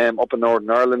 up in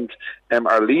Northern Ireland.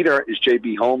 Our leader is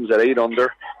JB Holmes at 8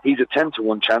 under. He's a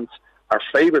 10-1 chance. Our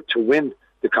favourite to win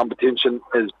the competition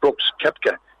is Brooks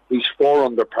Koepka. He's 4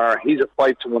 under par. He's a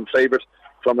 5-1 favourite.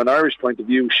 From an Irish point of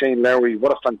view, Shane Lowry,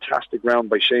 what a fantastic round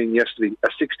by Shane yesterday, a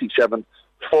 67,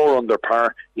 4 under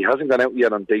par. He hasn't gone out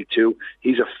yet on day 2.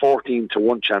 He's a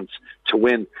 14-1 chance to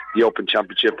win the Open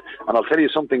Championship. And I'll tell you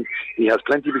something, he has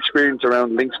plenty of experience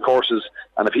around links courses,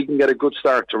 and if he can get a good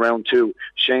start to round 2,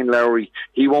 Shane Lowry,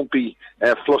 he won't be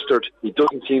flustered.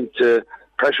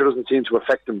 Pressure doesn't seem to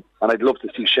affect him, and I'd love to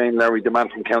see Shane Lowry, the man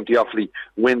from County Offaly,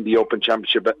 win the Open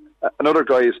Championship. Another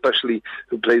guy especially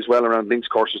who plays well around links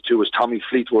courses too is Tommy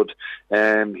Fleetwood.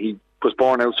 He was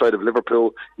born outside of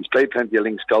Liverpool. He's played plenty of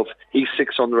links golf. He's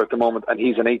 6 under at the moment, and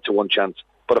he's an 8-1 chance.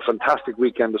 But a fantastic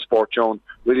weekend of sport, Joan.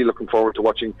 Really looking forward to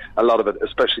watching a lot of it,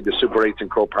 especially the Super 8s in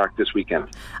Croke Park this weekend.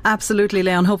 Absolutely,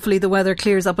 Leon. Hopefully the weather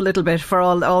clears up a little bit for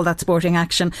all that sporting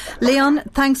action. Leon,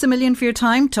 thanks a million for your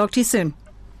time. Talk to you soon.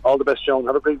 All the best, Joan.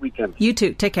 Have a great weekend. You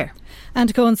too. Take care. And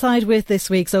to coincide with this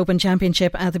week's Open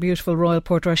Championship at the beautiful Royal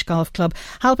Portrush Golf Club,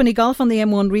 Halpenny Golf on the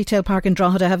M1 Retail Park in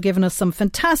Drogheda have given us some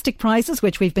fantastic prizes,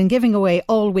 which we've been giving away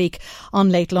all week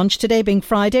on Late Lunch. Today being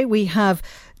Friday, we have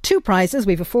 2 prizes.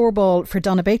 We have a 4-ball for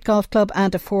Donabate Golf Club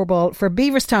and a 4-ball for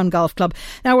Beaverstown Golf Club.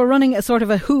 Now we're running a sort of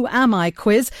a Who Am I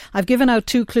quiz. I've given out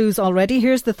 2 clues already.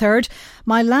 Here's the third.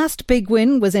 My last big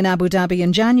win was in Abu Dhabi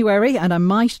in January, and I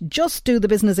might just do the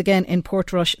business again in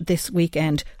Portrush this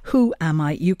weekend. Who am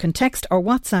I? You can text or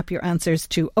WhatsApp your answers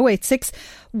to 086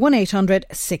 1800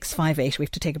 658. We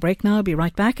have to take a break now. I'll be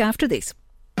right back after these.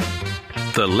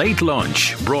 The Late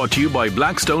Lunch, brought to you by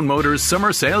Blackstone Motors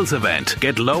Summer Sales Event.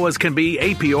 Get low as can be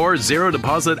APR, zero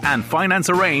deposit and finance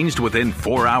arranged within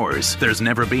 4 hours. There's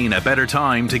never been a better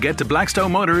time to get to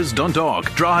Blackstone Motors,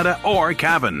 Dundalk, Drogheda or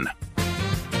Cavan.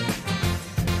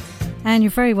 And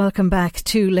you're very welcome back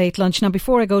to Late Lunch. Now,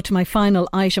 before I go to my final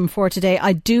item for today,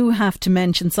 I do have to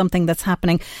mention something that's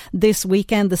happening this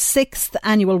weekend, the 6th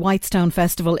annual Whitestown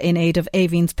Festival in aid of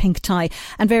Aveen's Pink Tie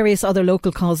and various other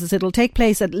local causes. It'll take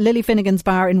place at Lily Finnegan's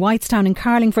Bar in Whitestown in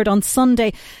Carlingford on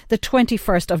Sunday, the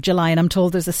 21st of July. And I'm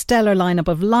told there's a stellar lineup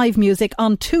of live music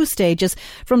on 2 stages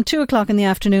from 2 o'clock in the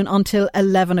afternoon until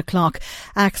 11 o'clock.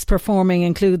 Acts performing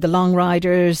include the Long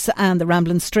Riders and the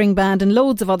Ramblin' String Band and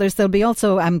loads of others. There'll be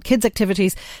also kids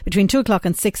activities between 2 o'clock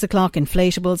and 6 o'clock,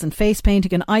 inflatables and face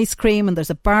painting and ice cream, and there's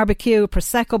a barbecue,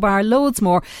 Prosecco bar, loads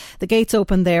more. The gates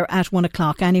open there at 1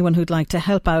 o'clock. Anyone who'd like to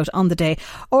help out on the day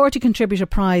or to contribute a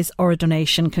prize or a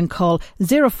donation can call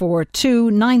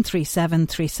 042 937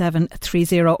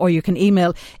 3730, or you can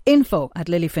email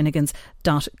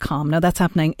info@lilyfinnegans.com. Now that's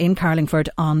happening in Carlingford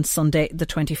on Sunday the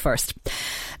 21st.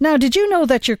 Now, did you know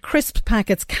that your crisp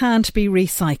packets can't be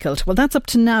recycled? Well, that's up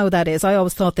to now, that is. I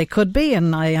always thought they could be,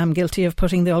 and I am guilty of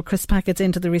putting the old crisp packets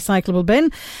into the recyclable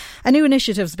bin. A new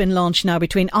initiative's been launched now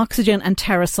between Oxygen and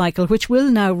TerraCycle, which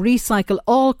will now recycle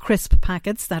all crisp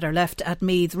packets that are left at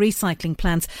Meath's recycling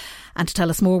plants. And to tell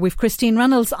us more, we've Christine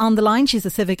Reynolds on the line. She's the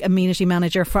Civic Amenity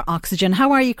Manager for Oxygen.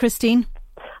 How are you, Christine?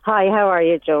 Hi, how are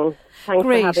you, Joan? Thanks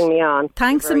Great. for having me on.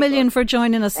 Thanks a million for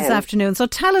joining us this afternoon. So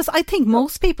tell us, I think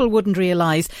most people wouldn't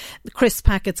realise crisp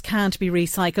packets can't be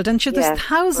recycled, and there's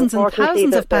thousands and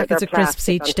thousands of packets of crisps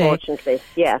each day. Unfortunately,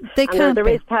 yeah. They can't there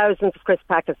is thousands of crisp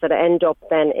packets that end up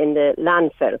then in the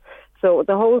landfill. So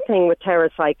the whole thing with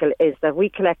TerraCycle is that we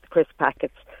collect crisp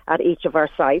packets at each of our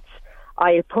sites.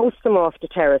 I post them off to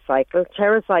TerraCycle.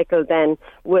 TerraCycle then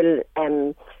will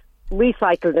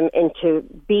recycle them into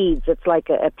beads. It's like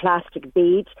a plastic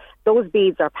bead. Those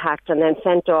beads are packed and then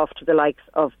sent off to the likes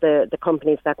of the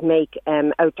companies that make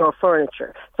outdoor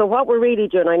furniture. So what we're really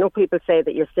doing, I know people say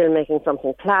that you're still making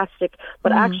something plastic,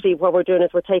 but actually what we're doing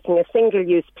is we're taking a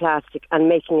single-use plastic and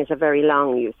making it a very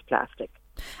long-use plastic.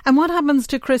 And what happens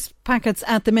to crisp packets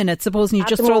at the minute? Supposing you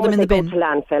just throw them in the bin? They go to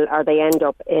landfill, or they end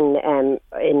up in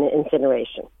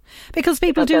incineration. Because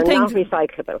people do they're think not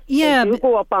recyclable. Yeah, they do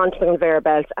go up onto the conveyor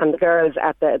belt, and the girls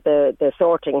at the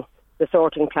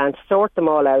sorting plant sort them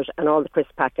all out, and all the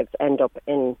crisp packets end up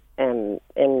in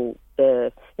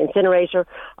the incinerator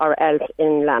or else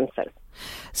in landfill.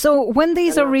 So when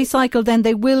these are recycled, then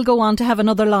they will go on to have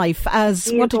another life.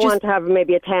 These go on to have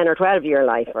maybe a 10 or 12-year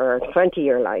life or a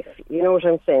 20-year life. You know what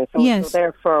I'm saying? So, yes. So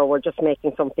therefore, we're just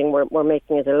making something, we're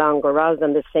making it a longer, rather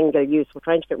than the single-use. We're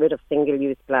trying to get rid of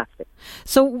single-use plastic.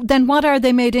 So then what are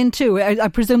they made into? I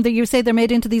presume that you say they're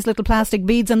made into these little plastic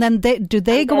beads, and then they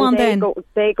go on then?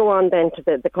 They go on then to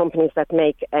the companies that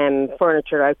make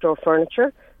furniture, outdoor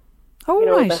furniture. Oh,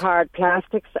 right. The hard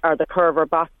plastics or the Curver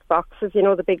boxes,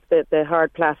 the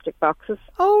hard plastic boxes.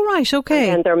 Oh, right,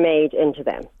 okay. And they're made into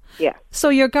them, yeah. So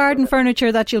your garden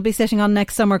furniture that you'll be sitting on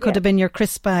next summer could have been your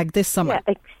crisp bag this summer?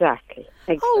 Yeah, exactly.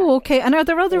 Oh, okay. And are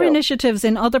there other initiatives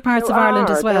in other parts of Ireland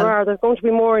as well? There's going to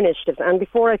be more initiatives. And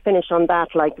before I finish on that,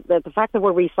 like the fact that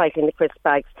we're recycling the crisp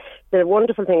bags, the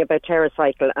wonderful thing about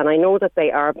TerraCycle, and I know that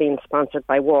they are being sponsored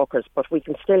by Walkers, but we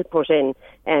can still put in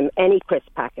any crisp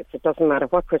packets. It doesn't matter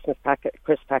what crisp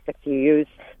packets you use.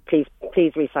 Please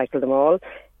recycle them all.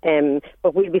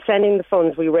 But we'll be sending the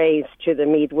funds we raise to the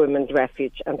Meath Women's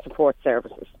Refuge and Support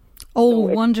Services. Oh,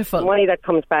 so wonderful. The money that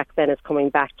comes back then is coming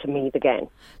back to Meath again.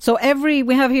 So every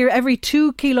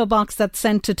 2 kilo box that's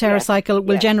sent to TerraCycle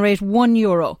will generate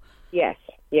 €1. Yes,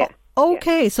 yeah.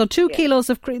 Okay, so 2 kilos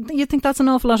of... You think that's an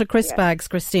awful lot of crisp bags,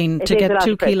 Christine, to get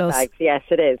 2 kilos? Bags. Yes,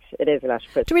 it is. It is a lot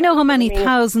of crisp. Do we know how many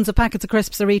thousands of packets of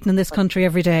crisps are eaten in this country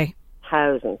every day?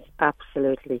 Thousands,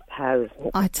 absolutely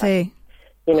thousands. I'd say.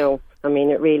 You know, I mean,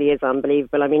 it really is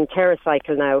unbelievable. I mean,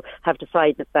 TerraCycle now have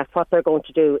decided that what they're going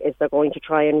to do is they're going to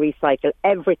try and recycle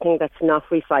everything that's not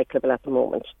recyclable at the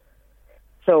moment.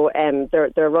 So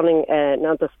they're running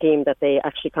another scheme that they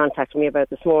actually contacted me about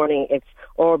this morning. It's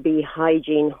RB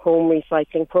Hygiene Home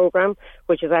Recycling Programme,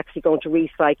 which is actually going to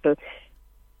recycle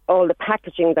all the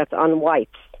packaging that's on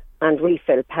wipes and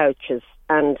refill pouches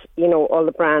and, you know, all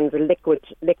the brands, the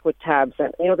liquid tabs,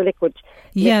 and, you know, the liquid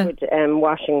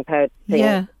washing powder thing,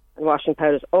 and washing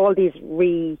powders, all these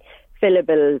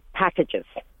refillable packages.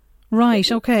 Right,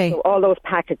 okay. So all those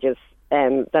packages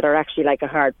that are actually like a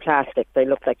hard plastic, they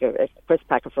look like a crisp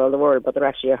packet for all the world, but they're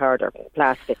actually a harder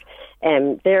plastic.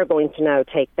 They're going to now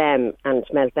take them and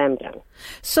melt them down.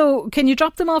 So can you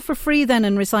drop them off for free then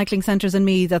in recycling centres in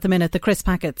Meath at the minute, the crisp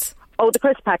packets? Oh, the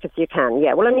crisp packets you can,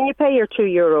 yeah. Well, I mean, you pay your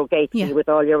 €2 gate fee with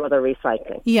all your other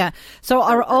recycling. Yeah. So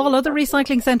are all other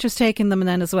recycling centres taking them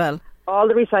then as well? All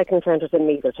the recycling centres in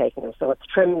Meath are taking them, so it's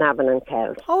Trim, Navan and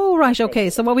Kells. Oh, right,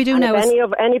 okay. So what we do now is...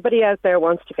 anybody out there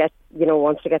wants to get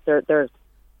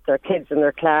their kids in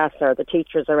their class or the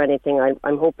teachers or anything,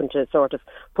 I'm hoping to sort of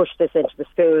push this into the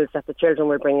schools, that the children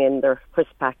will bring in their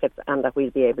crisp packets and that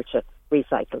we'll be able to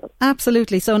recycle them.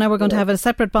 Absolutely. So now we're going to have a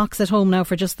separate box at home now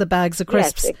for just the bags of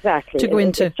crisps. Yes, exactly. To go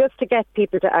into. It's just to get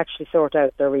people to actually sort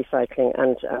out their recycling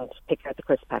and pick out the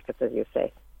crisp packets, as you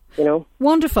say. You know?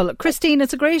 Wonderful. Christine,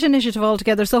 it's a great initiative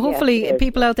altogether. So hopefully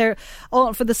people out there,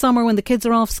 for the summer when the kids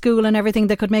are off school and everything,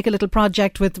 they could make a little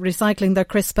project with recycling their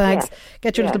crisp bags,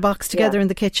 get your little box together in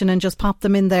the kitchen and just pop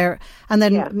them in there and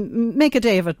then make a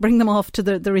day of it, bring them off to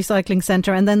the recycling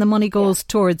centre, and then the money goes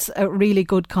towards a really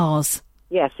good cause.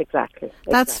 Yes, exactly.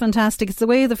 That's fantastic. It's the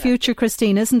way of the future,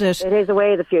 Christine, isn't it? It is the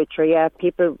way of the future, yeah.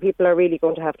 People are really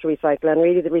going to have to recycle, and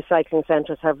really the recycling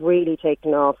centres have really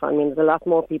taken off. I mean, there's a lot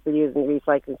more people using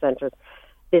recycling centres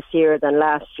this year than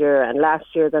last year, and last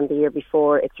year than the year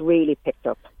before. It's really picked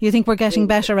up. You think we're getting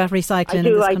better at recycling in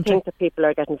this country? I think that people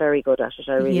are getting very good at it.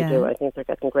 I really do. I think they're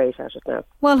getting great at it now.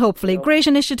 Well, hopefully. Great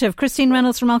initiative. Christine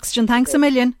Reynolds from Oxygen, thanks a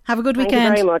million. Have a good weekend.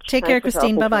 Thank you very much. Take care,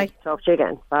 Christine. Bye-bye. Talk to you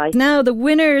again. Bye. Now, the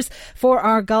winners for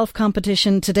our golf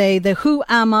competition today. The Who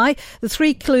Am I? The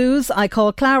 3 clues. I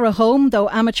call Clara home, though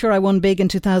amateur I won big in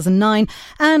 2009.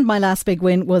 And my last big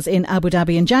win was in Abu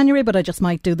Dhabi in January, but I just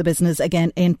might do the business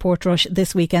again in Portrush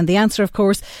this weekend. The answer, of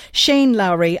course, Shane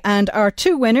Lowry. And our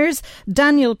 2 winners,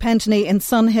 Daniel Pentony in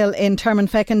Sunhill in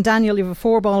Termonfeckin. Daniel, you have a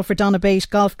 4-ball for Donabate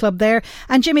Golf Club there.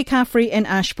 And Jimmy Caffrey in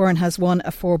Ashbourne has won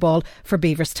a 4-ball for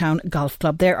Beaverstown Golf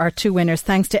Club. There are 2 winners.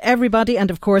 Thanks to everybody.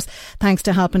 And of course, thanks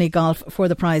to Halpenny Golf for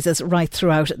the prizes right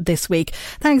throughout this week.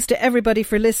 Thanks to everybody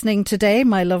for listening today.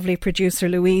 My lovely producer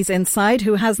Louise inside,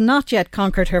 who has not yet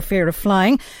conquered her fear of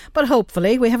flying. But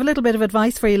hopefully, we have a little bit of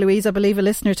advice for you, Louise. I believe a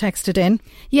listener texted in.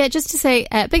 Yeah, just to say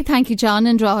a big thank you, John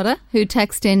in Drogheda, who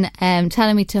texted in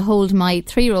telling me to hold my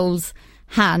 3-year-old's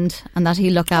hand and that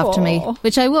he'll look after me,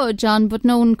 which I would, John, but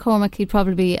knowing Cormac, he'd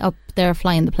probably be up there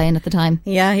flying the plane at the time.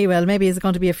 Yeah, he will. Maybe he's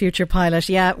going to be a future pilot.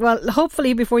 Yeah, well,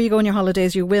 hopefully before you go on your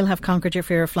holidays you will have conquered your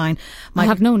fear of flying. I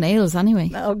have no nails anyway.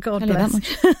 Oh, God bless.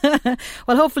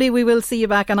 Well, hopefully we will see you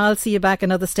back, and I'll see you back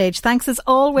another stage. Thanks as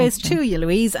always to you,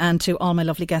 Louise, and to all my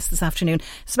lovely guests this afternoon,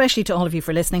 especially to all of you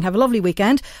for listening. Have a lovely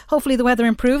weekend. Hopefully the weather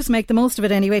improves. Make the most of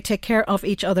it anyway. Take care of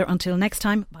each other. Until next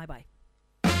time, bye-bye.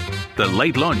 The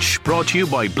Late Lunch, brought to you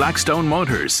by Blackstone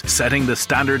Motors, setting the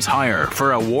standards higher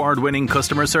for award-winning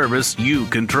customer service you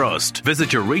can trust.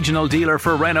 Visit your regional dealer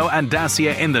for Renault and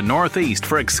Dacia in the Northeast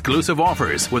for exclusive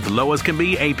offers with low as can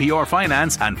be APR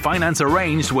finance and finance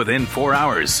arranged within 4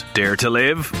 hours. Dare to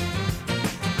live?